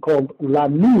woman called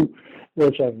Lanoux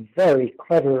was a very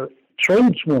clever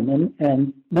tradeswoman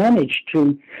and managed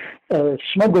to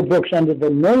smuggle books under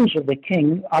the nose of the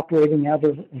king operating out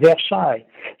of Versailles.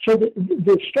 So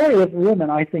the story of the women,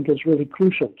 I think, is really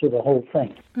crucial to the whole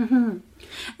thing. Mm-hmm.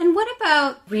 And what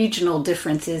about regional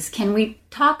differences? Can we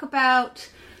talk about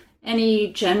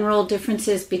any general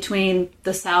differences between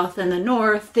the South and the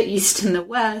North, the East and the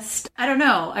West? I don't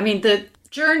know. I mean, the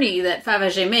journey that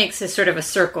Fabergé makes is sort of a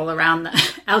circle around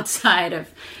the outside of,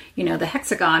 the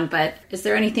hexagon, but is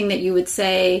there anything that you would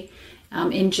say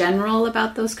in general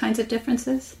about those kinds of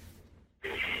differences?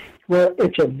 Well,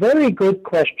 it's a very good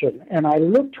question, and I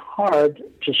looked hard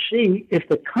to see if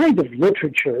the kind of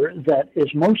literature that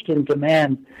is most in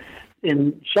demand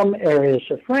in some areas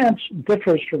of France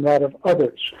differs from that of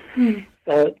others.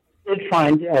 I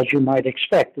find, as you might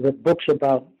expect, that books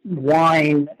about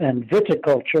wine and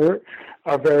viticulture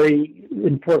are very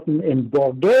important in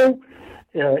Bordeaux.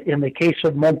 In the case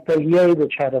of Montpellier,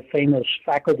 which had a famous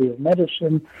faculty of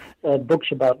medicine, books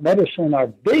about medicine are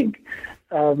big.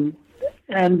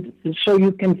 And so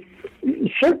you can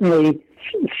certainly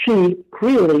see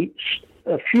clearly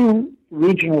a few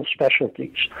regional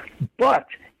specialties. But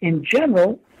in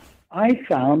general, I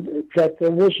found that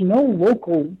there was no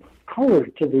local color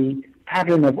to the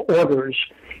pattern of orders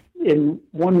in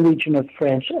one region of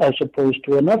France as opposed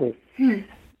to another.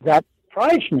 That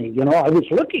surprised me. I was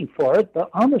looking for it, but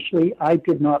honestly, I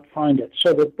did not find it.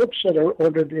 So the books that are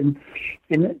ordered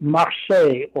in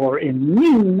Marseille or in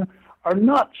Nîmes are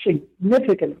not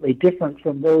significantly different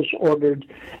from those ordered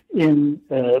in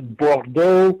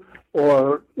Bordeaux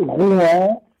or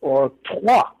Rouen or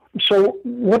Troyes. So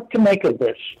what to make of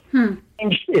this?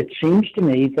 It seems to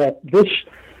me that this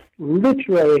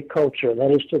literary culture,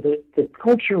 that is, to the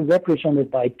culture represented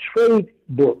by trade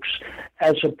books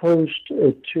as opposed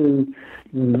to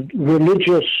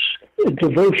religious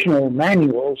devotional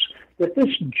manuals, that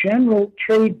this general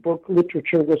trade book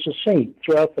literature was the same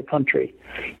throughout the country.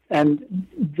 And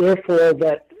therefore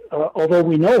that although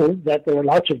we know that there are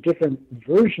lots of different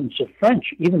versions of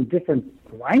French, even different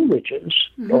languages,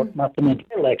 or not to mention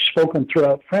dialects spoken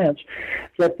throughout France,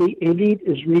 that the elite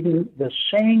is reading the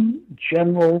same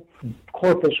general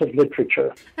corpus of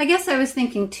literature. I guess I was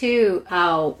thinking, too,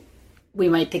 how we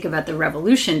might think about the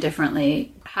revolution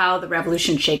differently, how the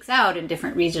revolution shakes out in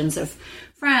different regions of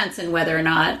France, and whether or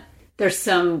not there's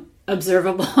some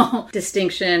observable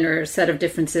distinction or set of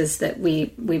differences that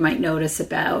we might notice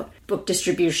about book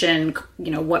distribution,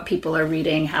 what people are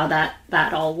reading, how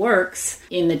that all works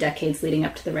in the decades leading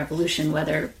up to the revolution,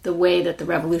 whether the way that the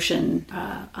revolution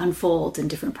unfolds in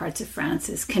different parts of France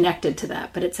is connected to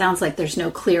that. But it sounds like there's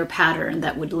no clear pattern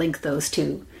that would link those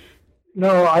two.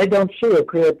 No, I don't see a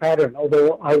clear pattern,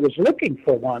 although I was looking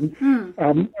for one.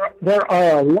 There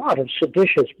are a lot of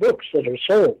seditious books that are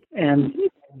sold, and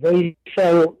they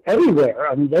sell everywhere.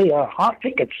 I mean, they are hot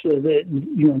tickets.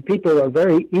 People are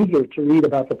very eager to read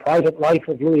about the private life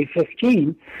of Louis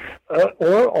XV,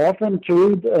 or often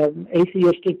to read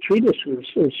atheistic treatises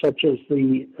such as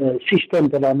the Système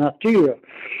de la Nature.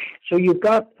 So you've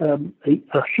got a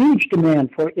huge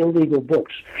demand for illegal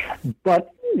books,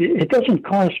 but it doesn't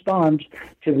correspond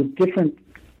to the different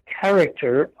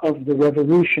character of the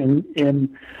revolution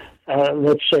in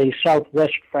let's say,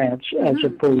 southwest France as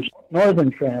opposed to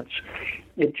northern France.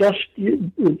 It just,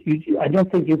 I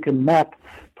don't think you can map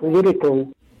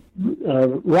political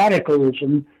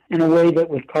radicalism in a way that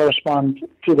would correspond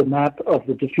to the map of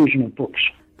the diffusion of books.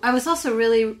 I was also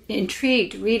really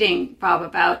intrigued reading, Bob,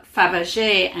 about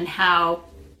Fabergé and how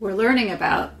we're learning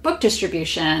about book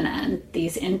distribution and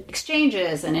these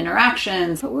exchanges and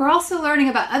interactions, but we're also learning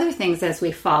about other things as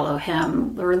we follow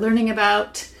him. We're learning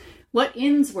about what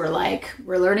inns were like.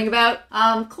 We're learning about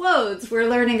clothes. We're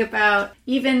learning about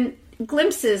even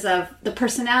glimpses of the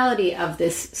personality of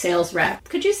this sales rep.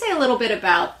 Could you say a little bit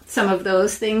about some of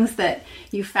those things that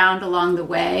you found along the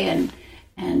way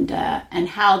and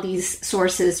how these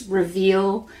sources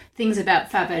reveal things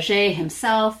about Fabergé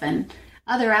himself and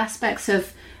other aspects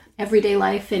of everyday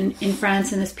life in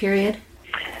France in this period?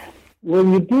 Well,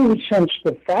 you do sense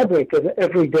the fabric of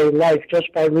everyday life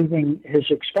just by reading his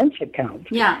expense account.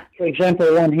 Yeah. For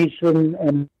example, when he's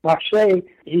in Marseille,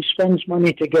 he spends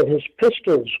money to get his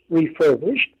pistols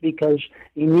refurbished because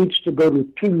he needs to go to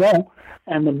Toulon,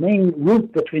 and the main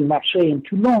route between Marseille and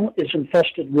Toulon is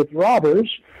infested with robbers,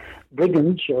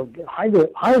 brigands or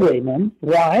highwaymen.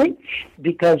 Why?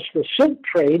 Because the silk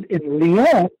trade in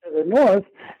Lyon to the north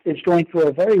is going through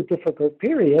a very difficult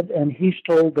period, and he's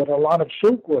told that a lot of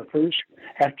silk workers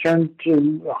have turned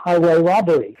to highway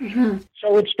robbery. Mm-hmm.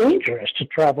 So it's dangerous to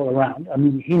travel around. I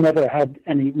mean, he never had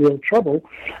any real trouble,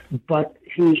 but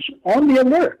he's on the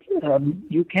alert.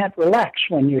 You can't relax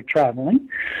when you're traveling.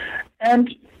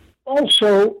 And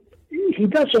also, he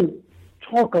doesn't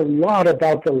talk a lot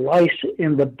about the lice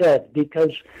in the bed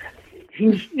because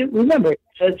remember,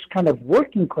 it's kind of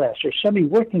working class or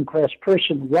semi-working class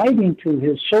person writing to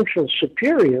his social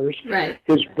superiors, right,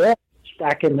 his boss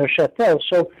back in their chateau.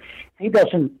 So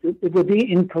it would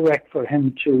be incorrect for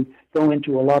him to go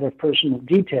into a lot of personal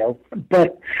detail.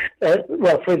 But,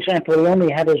 for example, he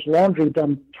only had his laundry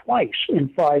done twice in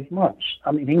 5 months.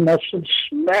 I mean, he must have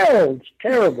smelled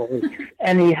terrible.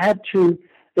 And he had to,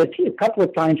 a couple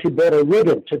of times he bought a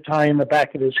ribbon to tie in the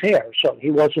back of his hair. So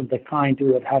he wasn't the kind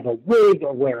who would have a wig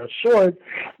or wear a sword,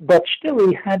 but still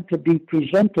he had to be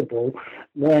presentable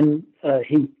when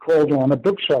he called on a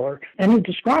bookseller. And he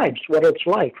describes what it's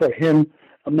like for him,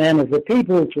 a man of the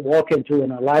people, to walk into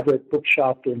an elaborate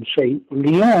bookshop in, say,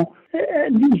 Lyon.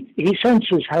 And he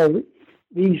senses how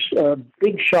these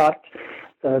big shot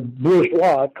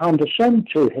bourgeois condescend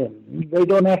to him. They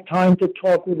don't have time to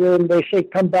talk with him. They say,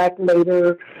 come back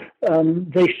later.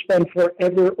 They spend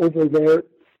forever over their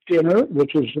dinner,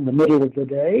 which is in the middle of the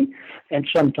day, and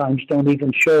sometimes don't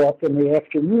even show up in the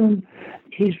afternoon.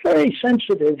 He's very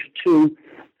sensitive to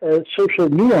social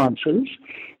nuances.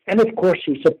 And, of course,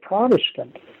 he's a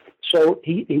Protestant. So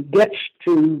he gets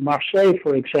to Marseille,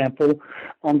 for example,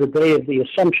 on the day of the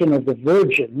Assumption of the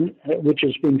Virgin, which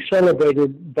is being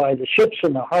celebrated by the ships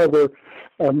in the harbor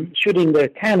shooting their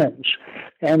cannons.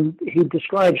 And he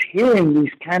describes hearing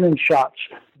these cannon shots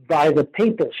by the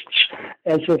papists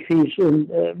as if he's in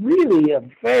really a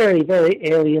very, very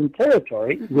alien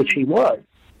territory, which he was.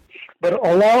 But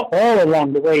all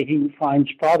along the way, he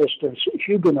finds Protestants,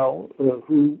 Huguenots,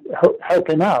 who help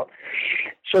him out.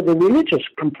 So the religious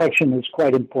complexion is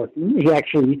quite important. He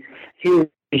actually hears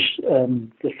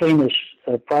the famous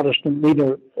Protestant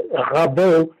leader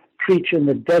Rabot preach in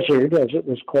the desert, as it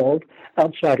was called,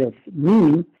 outside of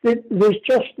Nîmes. There's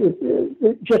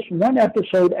just one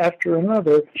episode after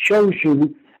another shows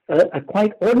you a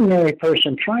quite ordinary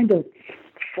person trying to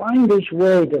find his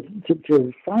way,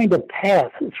 to find a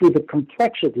path through the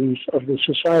complexities of the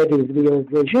society of the old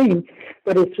regime,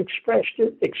 but it's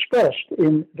expressed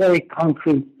in very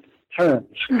concrete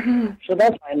terms. Mm-hmm. So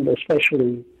that's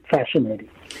especially fascinating.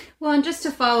 Well, and just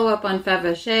to follow up on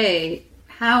Fabergé,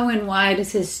 how and why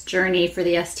does his journey for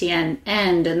the STN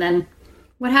end, and then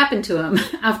what happened to him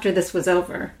after this was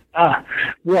over?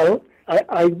 Well,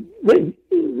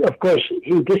 of course,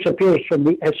 he disappears from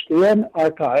the STN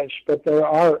archives, but there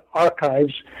are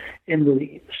archives in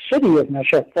the city of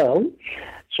Neuchâtel.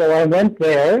 So I went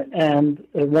there and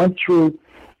went through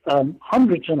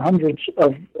hundreds and hundreds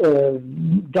of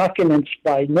documents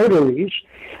by notaries,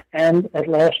 and at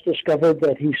last discovered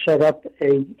that he set up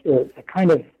a kind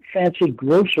of fancy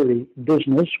grocery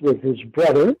business with his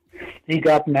brother. He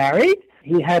got married.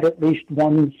 He had at least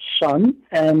one son,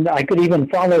 and I could even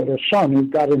follow the son who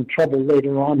got in trouble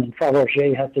later on, and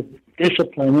Fabergé had to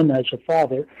discipline him as a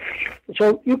father.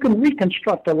 So you can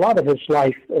reconstruct a lot of his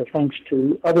life thanks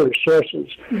to other sources.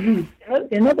 Mm-hmm.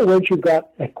 In other words, you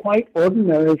got a quite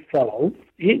ordinary fellow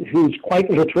who's quite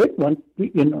literate, went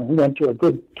to a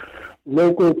good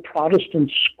local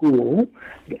Protestant school,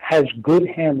 has good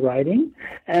handwriting,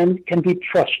 and can be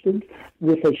trusted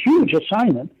with a huge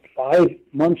assignment. 5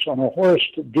 months on a horse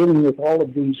dealing with all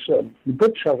of these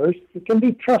booksellers. He can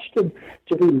be trusted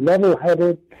to be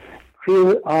level-headed,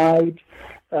 clear-eyed,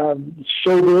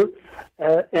 sober,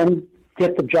 and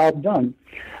get the job done.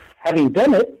 having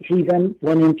done it, he then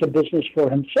went into business for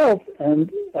himself,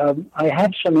 and I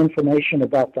have some information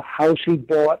about the house he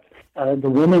bought, the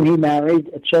woman he married,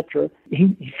 etc.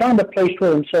 He found a place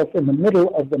for himself in the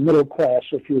middle of the middle class,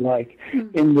 if you like,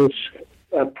 in this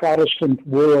Protestant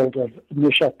world of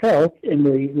Neuchâtel in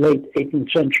the late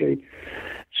 18th century.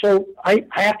 So I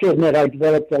have to admit I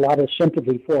developed a lot of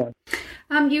sympathy for him.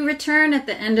 You return at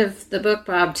the end of the book,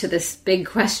 Bob, to this big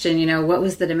question, what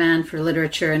was the demand for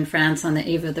literature in France on the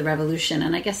eve of the Revolution?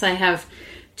 And I guess I have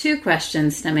two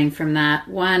questions stemming from that.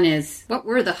 One is, what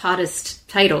were the hottest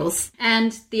titles?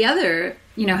 And the other,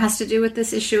 has to do with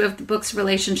this issue of the book's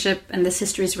relationship and this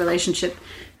history's relationship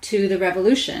to the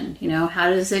revolution. How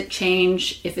does it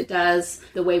change, if it does,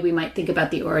 the way we might think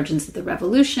about the origins of the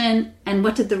revolution? And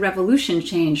what did the revolution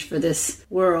change for this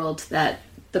world that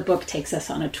the book takes us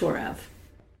on a tour of?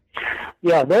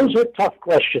 Yeah, those are tough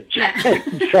questions.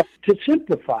 So, to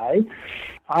simplify,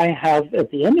 I have,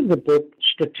 at the end of the book,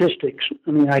 statistics.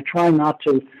 I try not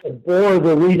to bore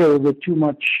the reader with too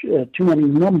many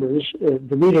numbers.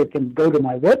 The reader can go to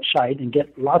my website and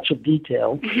get lots of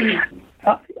detail.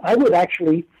 I would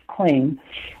actually claim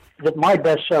that my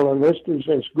bestseller list is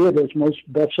as good as most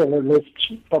bestseller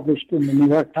lists published in the New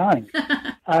York Times.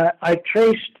 I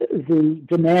traced the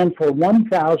demand for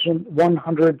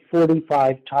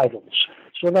 1,145 titles.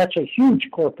 So that's a huge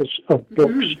corpus of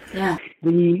books. Yeah.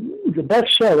 The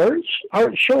bestsellers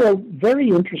show a very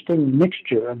interesting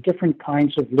mixture of different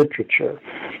kinds of literature.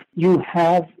 You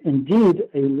have indeed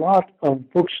a lot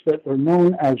of books that were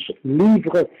known as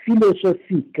livres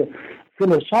philosophiques,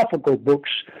 philosophical books.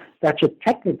 That's a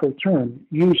technical term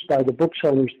used by the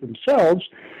booksellers themselves.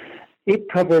 It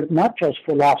covered not just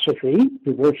philosophy,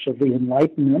 the works of the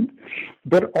Enlightenment,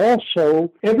 but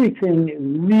also everything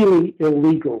really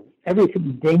illegal,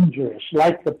 everything dangerous,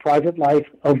 like The Private Life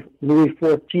of Louis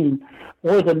XIV,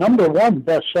 or the number one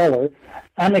bestseller,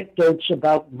 Anecdotes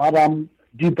about Madame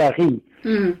du Barry.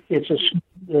 It's a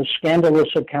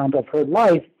scandalous account of her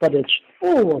life, but it's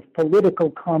full of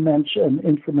political comments and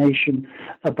information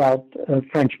about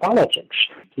French politics.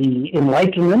 The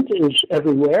Enlightenment is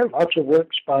everywhere, lots of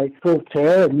works by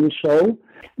Voltaire and Rousseau,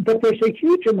 but there's a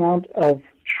huge amount of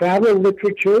travel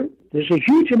literature. There's a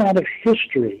huge amount of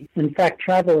history. In fact,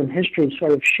 travel and history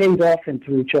sort of shade off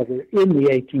into each other in the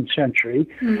 18th century.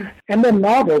 And then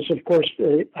novels, of course,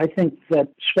 I think that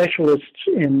specialists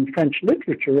in French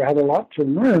literature have a lot to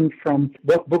learn from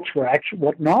what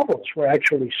novels were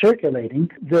actually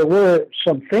circulating. There were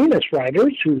some famous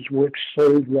writers whose works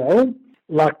sold well.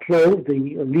 Laclos,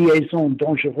 the Liaison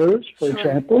Dangereuse, for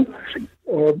example,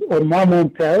 or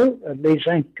Marmontel, Les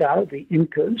Incas, the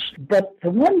Incas. But the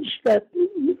ones that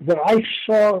I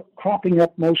saw cropping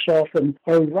up most often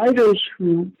are writers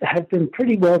who have been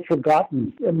pretty well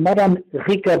forgotten. Madame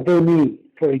Riccaboni,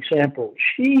 for example,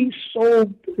 she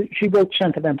wrote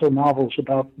sentimental novels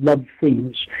about love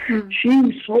themes.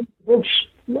 She sold books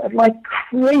like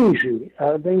crazy.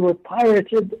 They were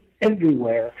pirated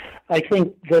everywhere. I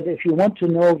think that if you want to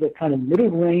know the kind of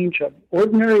middle range of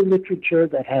ordinary literature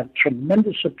that had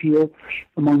tremendous appeal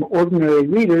among ordinary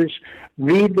readers,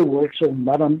 read the works of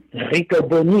Madame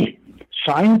Riccaboni.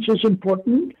 Science is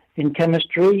important. In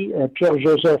chemistry,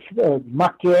 Pierre-Joseph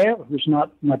Macquer, who's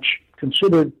not much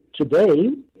considered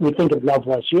today. We think of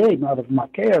Lavoisier, not of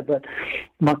Macquer, but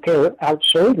Macquer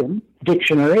outsold him.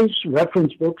 Dictionaries,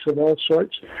 reference books of all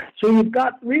sorts. So you've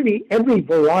got really every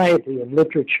variety of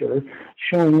literature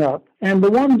showing up. And the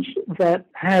ones that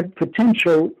had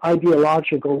potential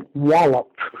ideological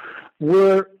wallop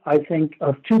were, I think,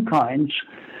 of two kinds.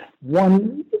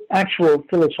 One, actual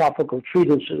philosophical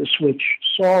treatises which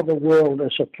saw the world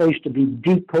as a place to be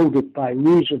decoded by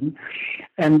reason,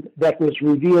 and that was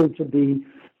revealed to be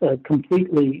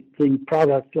completely the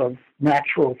product of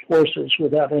natural forces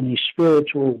without any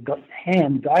spiritual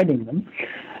hand guiding them.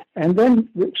 And then,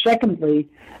 secondly,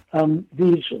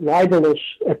 these libelous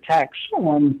attacks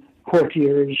on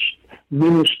courtiers,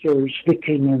 ministers, the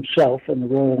king himself, and the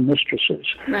royal mistresses.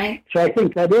 Right. So I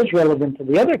think that is relevant to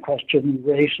the other question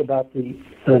you raised about the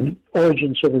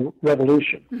origins of the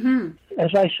revolution.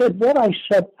 As I said, what I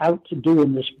set out to do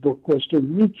in this book was to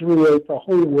recreate the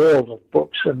whole world of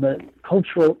books and the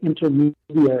cultural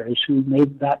intermediaries who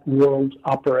made that world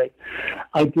operate.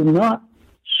 I do not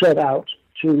set out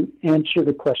to answer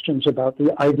the questions about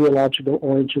the ideological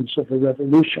origins of the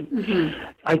revolution.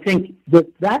 I think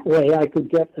that way I could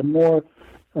get a more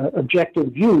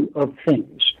objective view of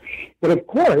things. But of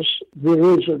course, there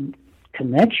is a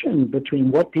connection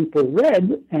between what people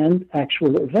read and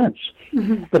actual events.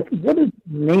 But what is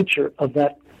the nature of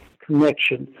that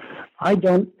connection? I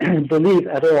don't believe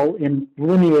at all in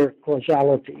linear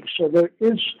causality. So there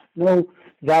is no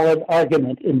valid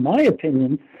argument, in my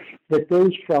opinion, that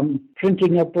goes from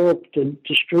printing a book to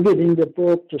distributing the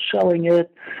book to selling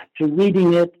it to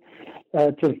reading it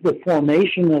to the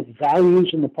formation of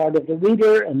values on the part of the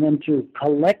reader, and then to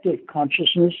collective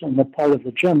consciousness on the part of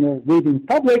the general reading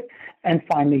public, and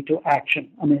finally to action.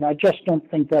 I mean, I just don't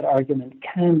think that argument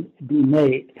can be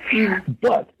made.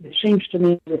 But it seems to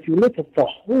me that if you look at the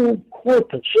whole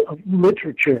corpus of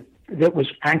literature that was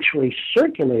actually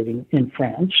circulating in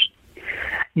France,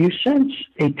 you sense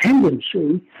a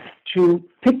tendency to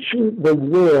picture the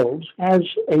world as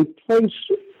a place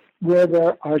where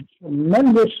there are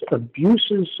tremendous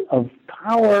abuses of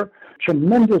power,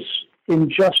 tremendous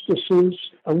injustices,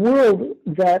 a world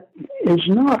that is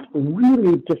not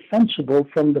really defensible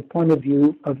from the point of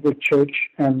view of the church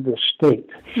and the state.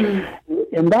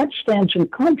 And that stands in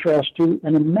contrast to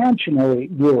an imaginary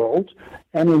world,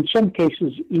 and in some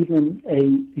cases even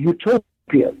a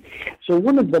utopia. So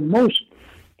one of the most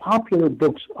popular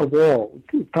books of all,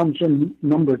 it comes in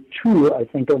number 2, I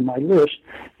think, on my list,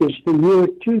 is The Year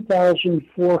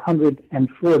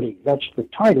 2440. That's the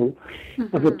title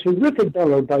of a terrific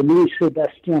fellow by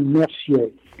Louis-Sébastien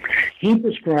Mercier. He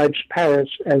describes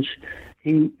Paris as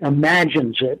he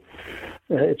imagines it.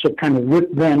 It's a kind of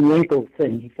Rip Van Winkle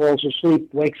thing. He falls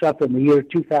asleep, wakes up in the year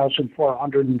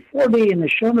 2440, and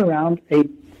is shown around a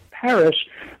Paris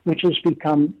which has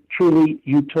become truly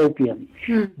utopian.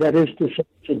 That is to say,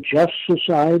 it's a just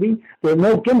society. There are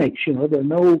no gimmicks,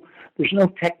 there's no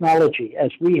technology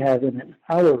as we have in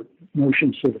our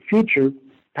notions of the future.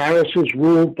 Paris is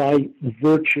ruled by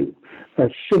virtue,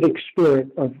 a civic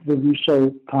spirit of the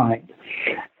Rousseau kind.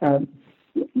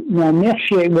 Now,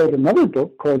 Mercier wrote another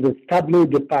book called The Tableau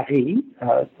de Paris,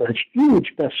 a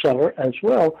huge bestseller as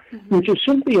well, which is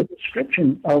simply a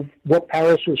description of what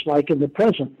Paris is like in the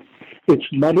present. It's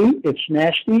muddy, it's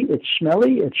nasty, it's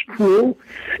smelly, it's cruel.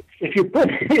 If you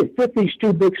put these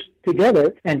two books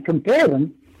together and compare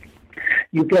them,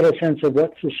 you get a sense of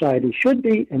what society should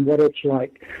be and what it's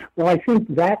like. Well, I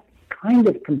think that kind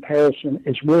of comparison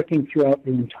is working throughout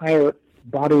the entire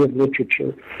body of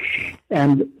literature.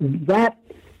 And that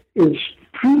is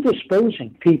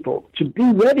predisposing people to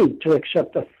be ready to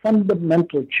accept a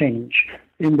fundamental change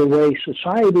in the way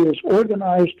society is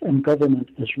organized and government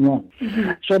is run.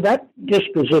 So that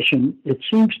disposition, it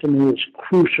seems to me, is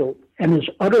crucial and is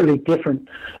utterly different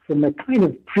from the kind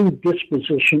of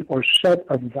predisposition or set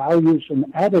of values and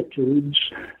attitudes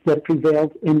that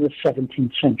prevailed in the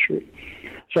 17th century.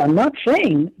 So I'm not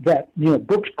saying that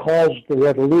books caused the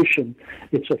revolution.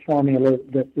 It's a formula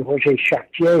that Roger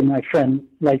Chartier, my friend,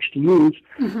 likes to use.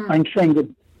 I'm saying that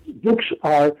books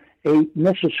are a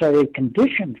necessary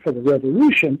condition for the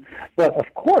revolution, but of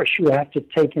course you have to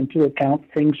take into account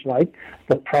things like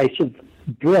the price of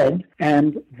bread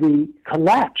and the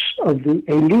collapse of the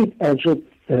elite as it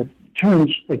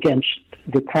turns against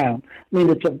the crown. I mean,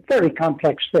 it's a very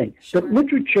complex thing. But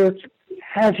literature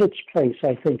has its place,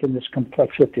 I think, in this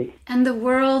complexity. And the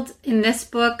world in this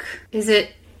book, is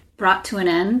it brought to an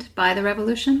end by the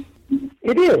revolution?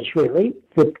 It is, really.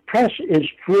 The press is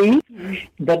free,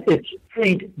 but it's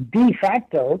free de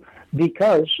facto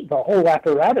because the whole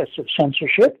apparatus of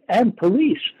censorship and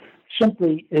police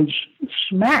simply is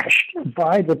smashed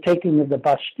by the taking of the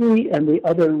Bastille and the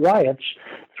other riots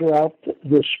throughout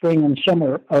the spring and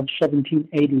summer of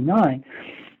 1789.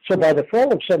 So by the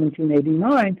fall of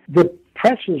 1789, the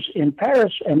presses in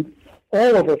Paris and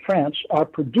all over France are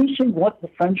producing what the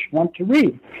French want to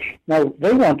read. Now,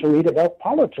 they want to read about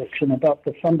politics and about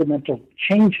the fundamental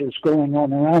changes going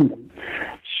on around them.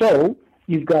 So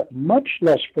you've got much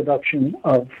less production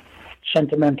of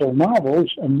sentimental novels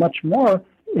and much more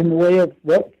in the way of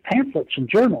pamphlets and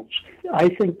journals. I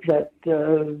think that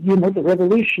the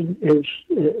revolution is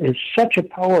such a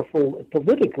powerful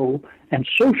political and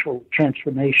social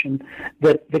transformation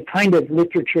that the kind of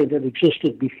literature that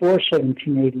existed before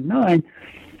 1789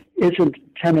 isn't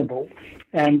tenable.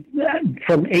 And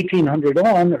from 1800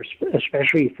 on, or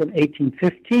especially from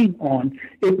 1815 on,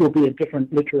 it will be a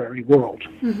different literary world.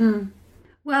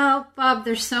 Well, Bob,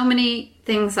 there's so many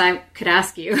things I could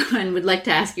ask you and would like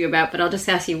to ask you about, but I'll just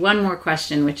ask you one more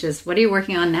question, which is, what are you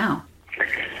working on now?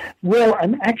 Well,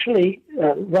 I'm actually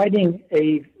writing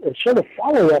a sort of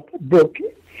follow-up book,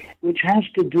 which has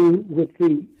to do with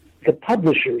the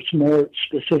publishers more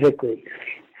specifically,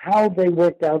 how they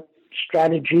worked out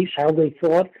strategies, how they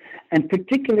thought, and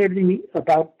particularly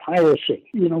about piracy.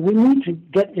 We need to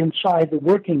get inside the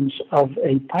workings of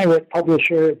a pirate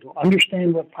publisher to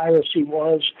understand what piracy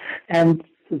was and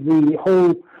the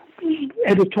whole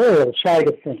editorial side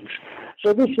of things.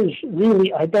 So this is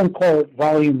really, I don't call it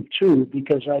volume 2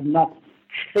 because I'm not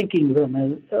thinking of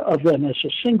them as a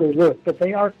single work, but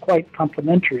they are quite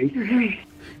complementary. Mm-hmm.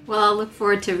 Well, I'll look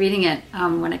forward to reading it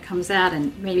when it comes out,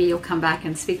 and maybe you'll come back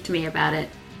and speak to me about it.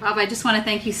 Rob, I just want to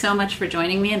thank you so much for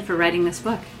joining me and for writing this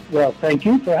book. Well, thank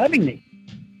you for having me.